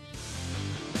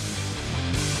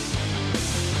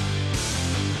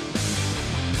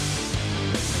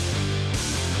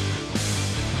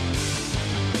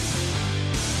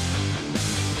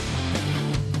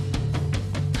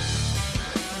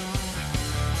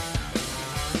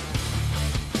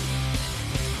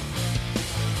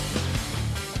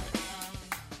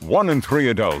 One in 3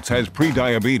 adults has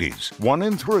prediabetes. 1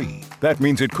 in 3. That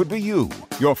means it could be you,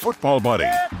 your football buddy,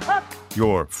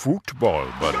 your football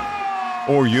buddy,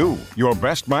 or you, your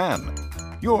best man,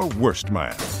 your worst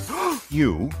man,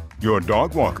 you, your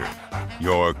dog walker,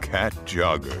 your cat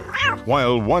jogger.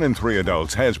 While 1 in 3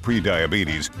 adults has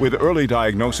prediabetes, with early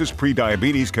diagnosis,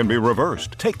 prediabetes can be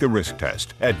reversed. Take the risk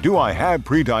test at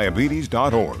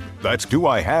doihaveprediabetes.org. That's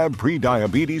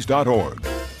doihaveprediabetes.org.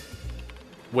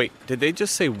 Wait, did they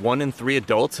just say 1 in 3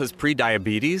 adults has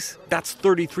prediabetes? That's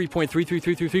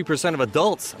 33.33333% of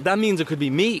adults. That means it could be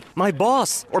me, my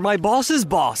boss, or my boss's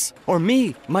boss, or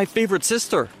me, my favorite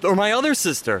sister, or my other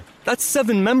sister. That's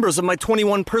 7 members of my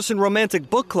 21-person romantic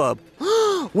book club.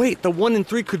 Wait, the 1 in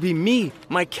 3 could be me,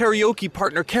 my karaoke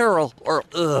partner Carol, or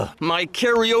my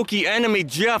karaoke enemy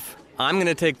Jeff. I'm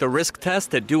gonna take the risk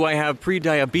test at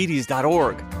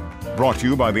doihaveprediabetes.org. Brought to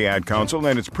you by the Ad Council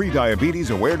and its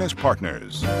Prediabetes Awareness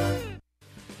Partners.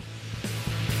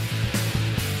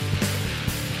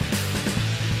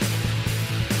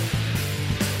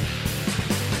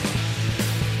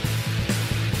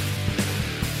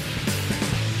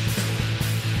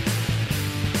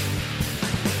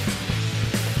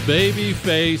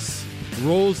 Babyface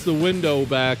rolls the window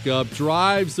back up,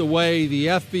 drives away. The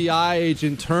FBI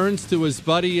agent turns to his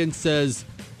buddy and says,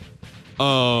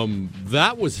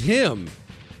 that was him.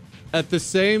 At the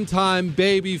same time,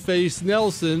 Babyface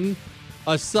Nelson,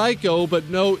 a psycho but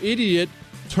no idiot,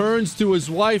 turns to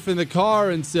his wife in the car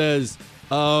and says,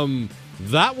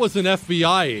 that was an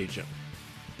FBI agent.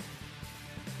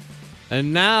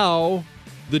 And now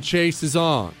the chase is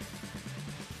on.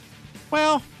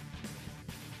 Well,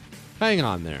 hang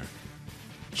on there.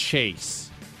 Chase.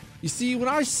 You see, when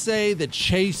I say the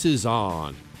chase is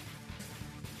on,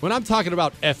 when I'm talking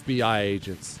about FBI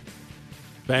agents,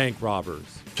 bank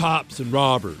robbers, cops and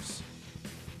robbers,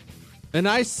 and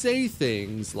I say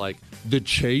things like the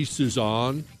chase is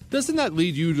on, doesn't that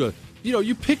lead you to,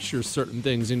 you picture certain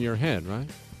things in your head, right?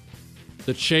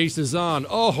 The chase is on.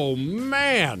 Oh,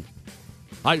 man.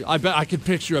 I bet I could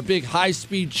picture a big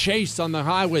high-speed chase on the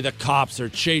highway. The cops are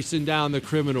chasing down the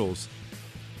criminals.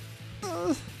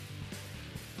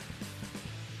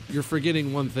 You're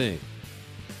forgetting one thing.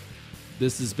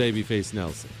 This is Babyface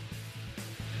Nelson.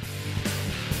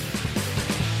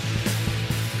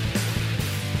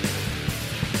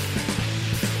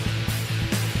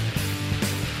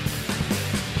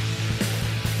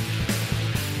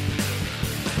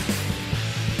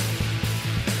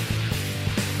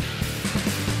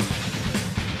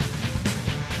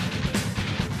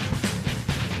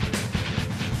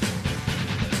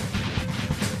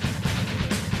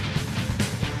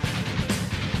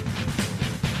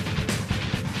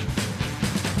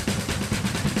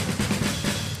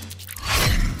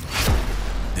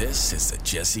 This is the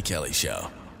Jesse Kelly Show.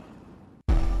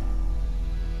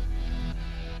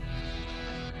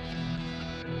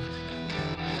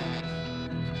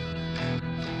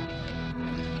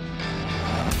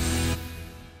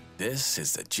 This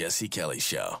is the Jesse Kelly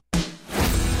Show.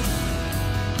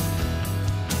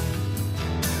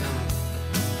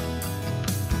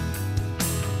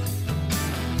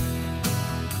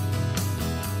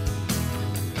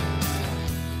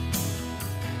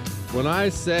 When I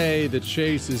say the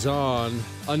chase is on,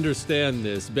 understand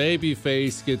this.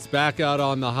 Babyface gets back out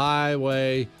on the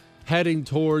highway, heading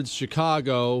towards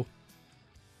Chicago.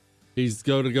 He's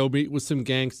going to go meet with some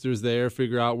gangsters there,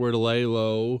 figure out where to lay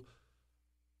low.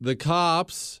 The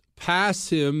cops pass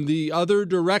him the other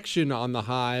direction on the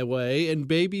highway, and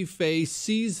Babyface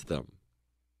sees them.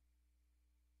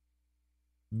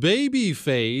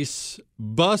 Babyface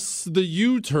busts the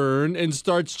U-turn and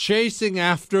starts chasing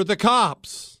after the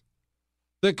cops.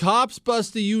 The cops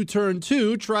bust a U-turn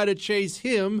too, try to chase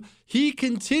him. He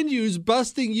continues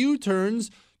busting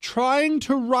U-turns, trying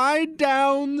to ride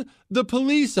down the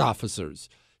police officers.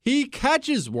 He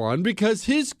catches one because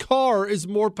his car is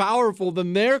more powerful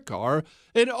than their car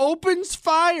and opens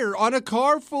fire on a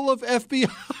car full of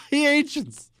FBI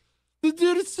agents. The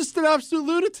dude is just an absolute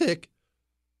lunatic.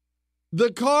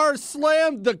 The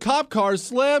cop car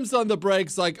slams on the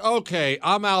brakes like, okay,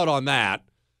 I'm out on that.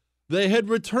 They had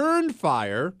returned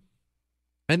fire,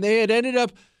 and they had ended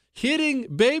up hitting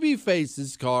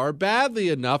Babyface's car badly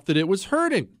enough that it was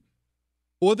hurting.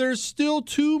 Well, there's still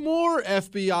two more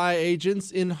FBI agents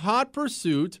in hot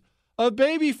pursuit of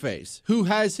Babyface, who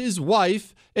has his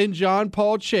wife and John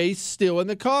Paul Chase still in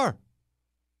the car.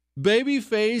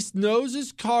 Babyface knows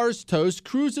his car's toast,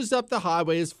 cruises up the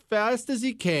highway as fast as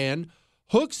he can,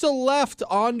 hooks a left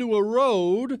onto a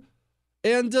road,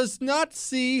 and does not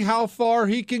see how far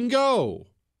he can go.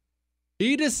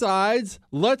 He decides,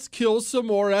 let's kill some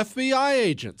more FBI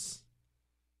agents.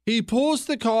 He pulls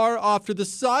the car off to the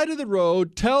side of the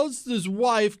road, tells his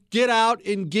wife, get out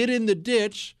and get in the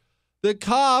ditch. The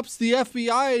cops, the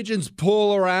FBI agents,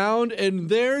 pull around, and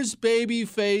there's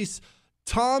Babyface,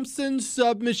 Thompson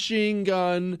submachine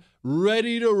gun,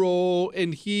 ready to roll,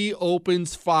 and he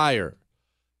opens fire.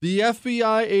 The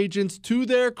FBI agents, to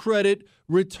their credit,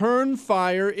 return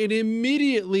fire and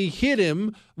immediately hit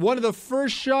him. One of the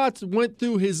first shots went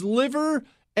through his liver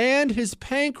and his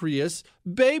pancreas.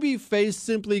 Babyface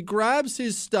simply grabs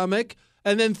his stomach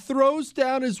and then throws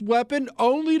down his weapon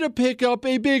only to pick up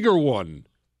a bigger one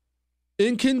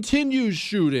and continues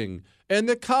shooting. And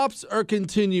the cops are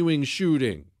continuing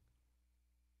shooting.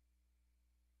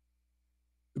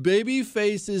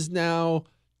 Babyface is now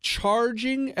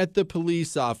charging at the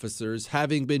police officers,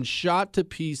 having been shot to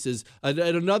pieces. At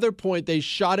another point, they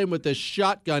shot him with a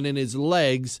shotgun in his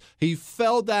legs. He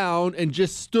fell down and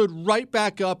just stood right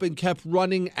back up and kept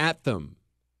running at them.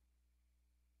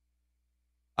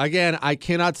 Again, I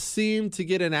cannot seem to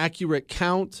get an accurate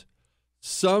count.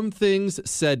 Some things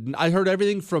said, I heard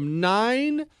everything from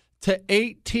 9 to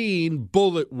 18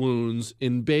 bullet wounds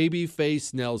in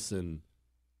Babyface Nelson.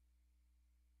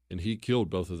 And he killed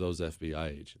both of those FBI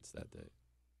agents that day.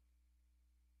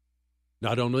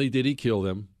 Not only did he kill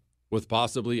them with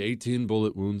possibly 18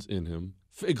 bullet wounds in him,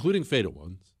 including fatal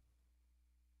ones,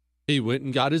 he went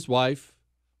and got his wife,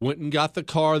 went and got the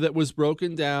car that was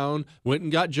broken down, went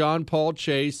and got John Paul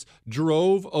Chase,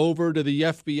 drove over to the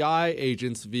FBI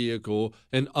agent's vehicle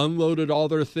and unloaded all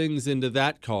their things into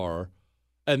that car,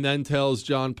 and then tells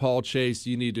John Paul Chase,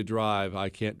 you need to drive. I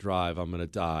can't drive. I'm going to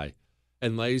die.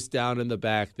 And lays down in the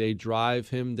back. They drive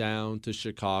him down to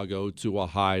Chicago to a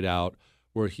hideout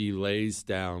where he lays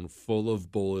down full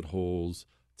of bullet holes,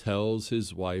 tells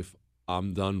his wife,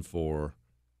 I'm done for,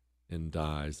 and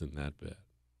dies in that bed.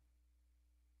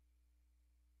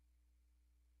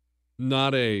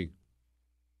 Not a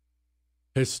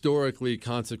historically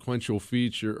consequential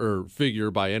figure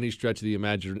by any stretch of the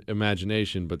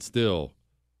imagination, but still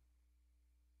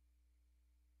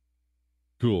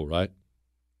Cool, right?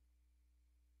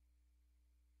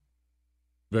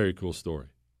 Very cool story.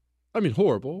 I mean,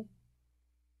 horrible.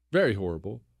 Very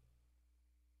horrible.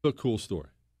 But cool story.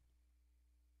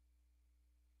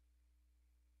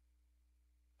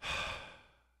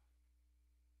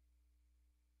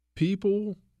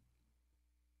 People,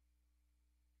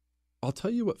 I'll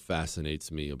tell you what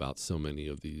fascinates me about so many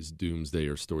of these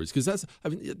doomsdayer stories, because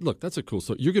that's a cool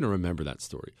story. You're going to remember that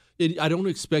story. I don't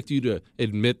expect you to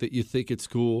admit that you think it's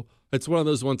cool. It's one of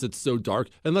those ones that's so dark.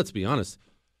 And let's be honest,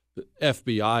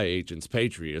 FBI agents,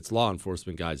 patriots, law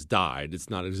enforcement guys died.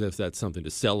 It's not as if that's something to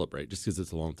celebrate just because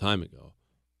it's a long time ago.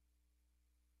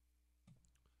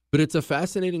 But it's a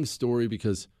fascinating story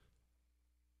because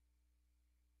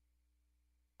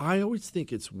I always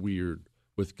think it's weird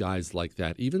with guys like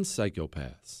that, even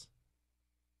psychopaths.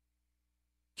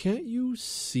 Can't you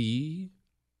see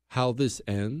how this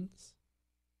ends?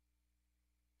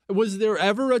 Was there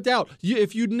ever a doubt?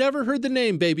 If you'd never heard the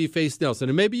name Babyface Nelson,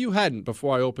 and maybe you hadn't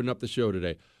before I opened up the show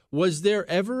today, was there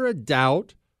ever a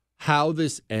doubt how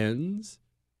this ends?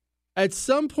 At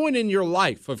some point in your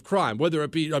life of crime, whether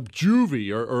it be a juvie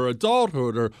or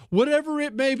adulthood or whatever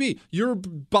it may be, you're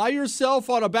by yourself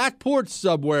on a back porch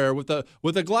somewhere with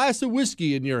a glass of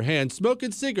whiskey in your hand,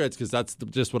 smoking cigarettes, because that's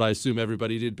just what I assume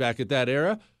everybody did back at that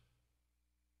era.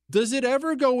 Does it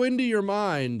ever go into your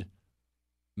mind,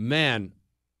 man,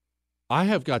 I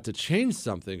have got to change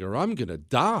something or I'm going to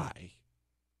die?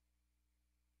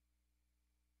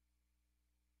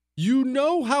 You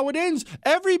know how it ends.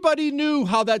 Everybody knew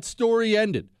how that story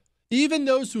ended. Even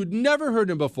those who had never heard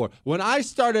him before. When I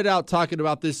started out talking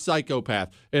about this psychopath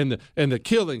and the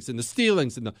killings and the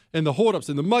stealings and the holdups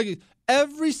and the muggings,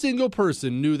 every single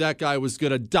person knew that guy was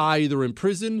going to die either in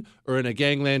prison or in a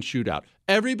gangland shootout.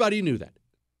 Everybody knew that.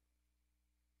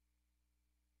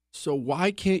 So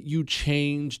why can't you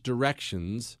change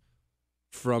directions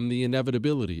from the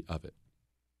inevitability of it?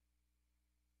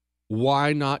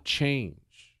 Why not change?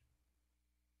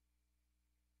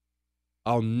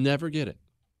 I'll never get it.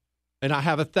 And I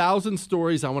have 1,000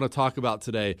 stories I want to talk about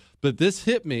today, but this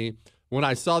hit me when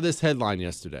I saw this headline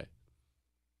yesterday.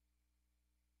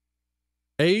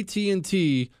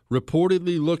 AT&T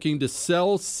reportedly looking to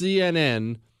sell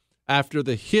CNN after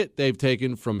the hit they've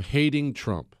taken from hating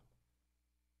Trump.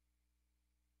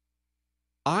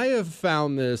 I have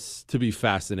found this to be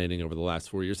fascinating over the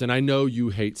last 4 years, and I know you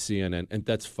hate CNN, and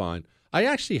that's fine. I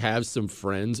actually have some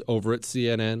friends over at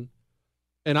CNN.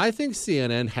 And I think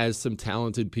CNN has some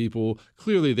talented people.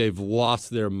 Clearly, they've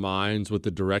lost their minds with the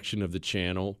direction of the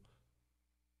channel.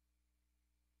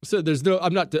 So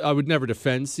I would never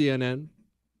defend CNN,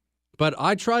 but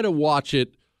I try to watch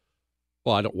it.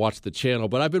 Well, I don't watch the channel,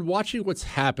 but I've been watching what's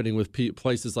happening with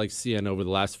places like CNN over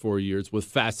the last 4 years with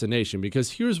fascination,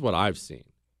 because here's what I've seen.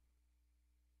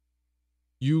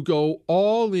 You go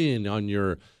all in on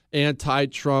your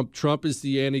anti-Trump, Trump is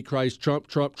the Antichrist, Trump,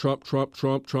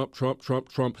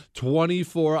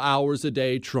 24 hours a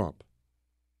day, Trump.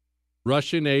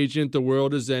 Russian agent, the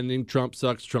world is ending, Trump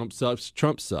sucks, Trump sucks,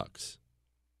 Trump sucks.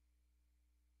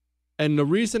 And the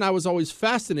reason I was always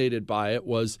fascinated by it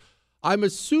was, I'm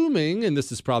assuming, and this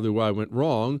is probably where I went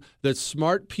wrong, that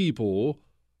smart people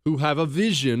who have a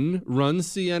vision run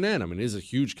CNN. I mean, it is a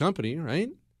huge company, right?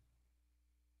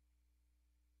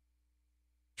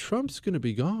 Trump's going to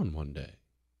be gone one day.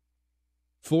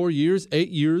 4 years, 8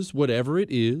 years, whatever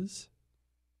it is.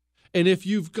 And if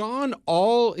you've gone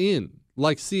all in,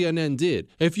 like CNN did,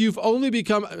 if you've only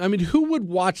become, I mean, who would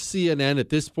watch CNN at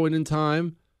this point in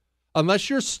time?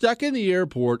 Unless you're stuck in the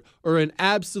airport or an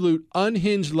absolute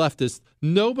unhinged leftist,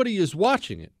 nobody is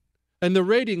watching it. And the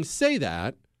ratings say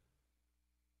that.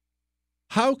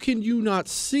 How can you not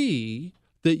see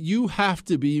that you have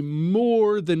to be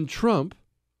more than Trump,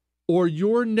 or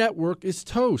your network is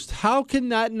toast? How can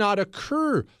that not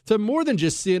occur to more than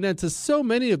just CNN, to so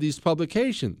many of these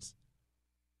publications?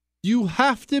 You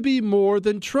have to be more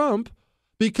than Trump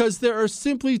because there are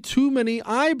simply too many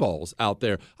eyeballs out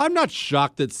there. I'm not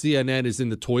shocked that CNN is in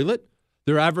the toilet.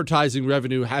 Their advertising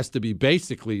revenue has to be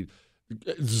basically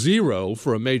zero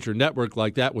for a major network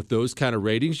like that with those kind of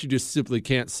ratings. You just simply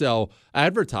can't sell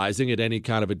advertising at any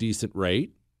kind of a decent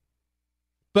rate.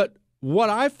 But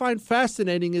what I find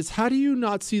fascinating is, how do you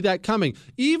not see that coming?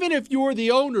 Even if you're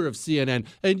the owner of CNN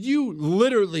and you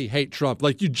literally hate Trump,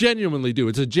 like you genuinely do,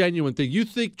 it's a genuine thing. You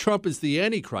think Trump is the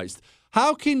Antichrist.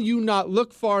 How can you not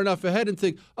look far enough ahead and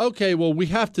think, okay, well, we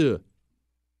have to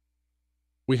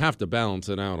balance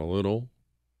it out a little.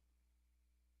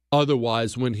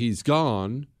 Otherwise, when he's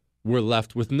gone, we're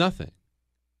left with nothing.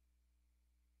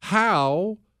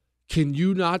 How can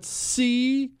you not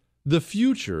see the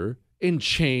future and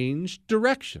change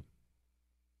direction?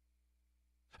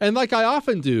 And like I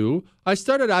often do, I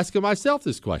started asking myself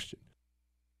this question.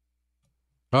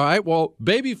 All right, well,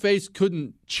 Babyface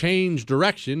couldn't change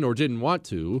direction or didn't want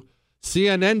to.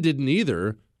 CNN didn't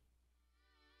either.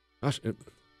 Gosh,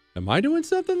 am I doing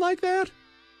something like that?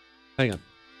 Hang on.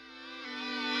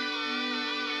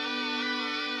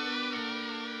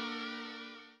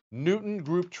 Newton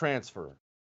Group Transfer.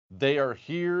 They are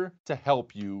here to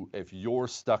help you if you're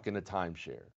stuck in a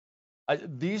timeshare.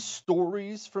 These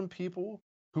stories from people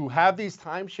who have these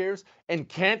timeshares and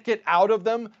can't get out of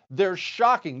them, they're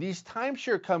shocking. These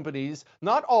timeshare companies,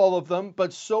 not all of them,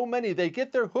 but so many, they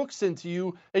get their hooks into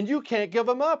you and you can't give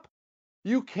them up.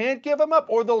 You can't give them up.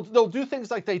 Or they'll do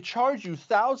things like they charge you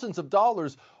thousands of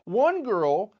dollars. One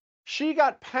girl, she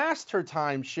got past her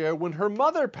timeshare when her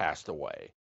mother passed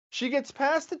away. She gets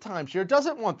past the timeshare,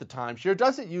 doesn't want the timeshare,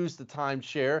 doesn't use the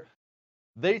timeshare.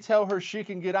 They tell her she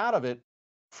can get out of it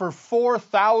for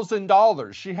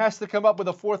 $4,000. She has to come up with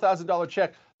a $4,000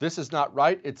 check. This is not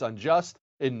right. It's unjust.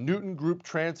 And Newton Group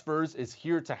Transfers is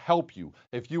here to help you.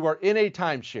 If you are in a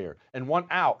timeshare and want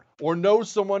out or know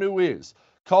someone who is,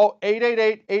 call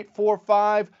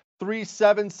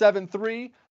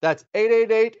 888-845-3773. That's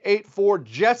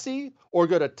 888-84-JESSE, or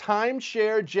go to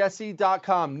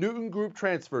timesharejesse.com. Newton Group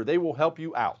Transfer. They will help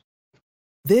you out.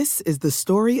 This is the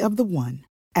story of the one.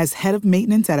 As head of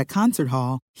maintenance at a concert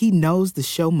hall, he knows the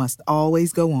show must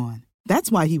always go on.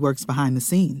 That's why he works behind the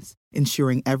scenes,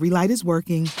 ensuring every light is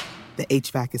working, the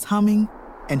HVAC is humming,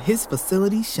 and his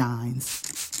facility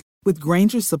shines. With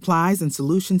Grainger's supplies and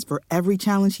solutions for every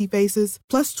challenge he faces,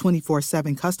 plus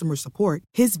 24/7 customer support,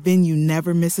 his venue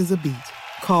never misses a beat.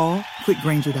 Call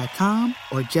quickgrainger.com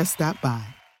or just stop by.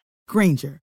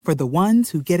 Grainger, for the ones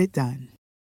who get it done.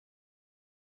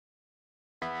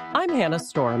 I'm Hannah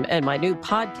Storm, and my new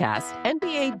podcast,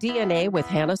 NBA DNA with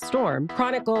Hannah Storm,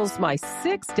 chronicles my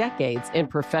 6 decades in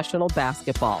professional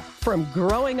basketball. From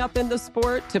growing up in the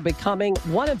sport to becoming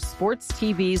one of sports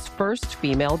TV's first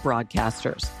female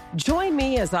broadcasters. Join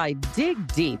me as I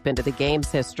dig deep into the game's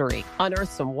history,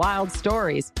 unearth some wild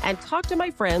stories, and talk to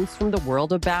my friends from the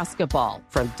world of basketball,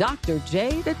 from Dr.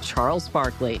 J to Charles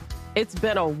Barkley. It's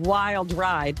been a wild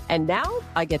ride, and now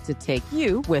I get to take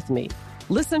you with me.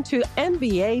 Listen to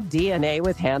NBA DNA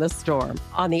with Hannah Storm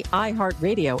on the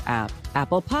iHeartRadio app,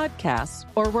 Apple Podcasts,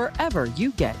 or wherever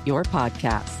you get your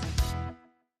podcasts.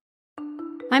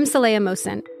 I'm Saleha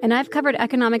Mohsin, and I've covered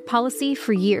economic policy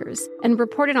for years and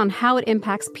reported on how it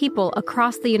impacts people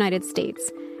across the United States.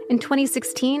 In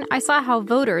 2016, I saw how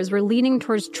voters were leaning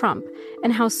towards Trump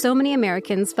and how so many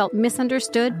Americans felt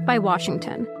misunderstood by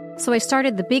Washington. So I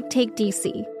started The Big Take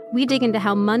DC. We dig into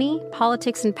how money,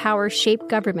 politics, and power shape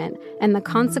government and the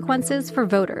consequences for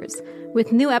voters.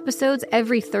 With new episodes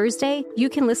every Thursday, you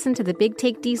can listen to The Big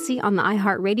Take DC on the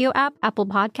iHeartRadio app, Apple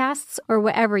Podcasts, or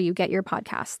wherever you get your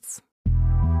podcasts.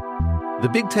 The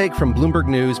Big Take from Bloomberg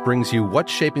News brings you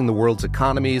what's shaping the world's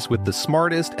economies with the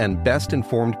smartest and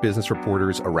best-informed business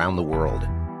reporters around the world.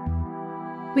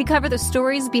 We cover the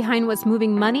stories behind what's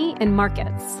moving money and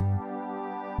markets,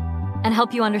 and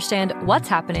help you understand what's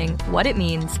happening, what it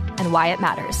means, and why it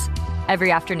matters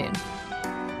every afternoon.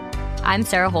 I'm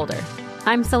Sarah Holder.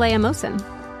 I'm Saleha Mohsin.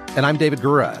 And I'm David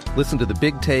Gura. Listen to The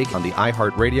Big Take on the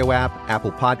iHeartRadio app,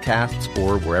 Apple Podcasts,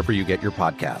 or wherever you get your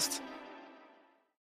podcasts.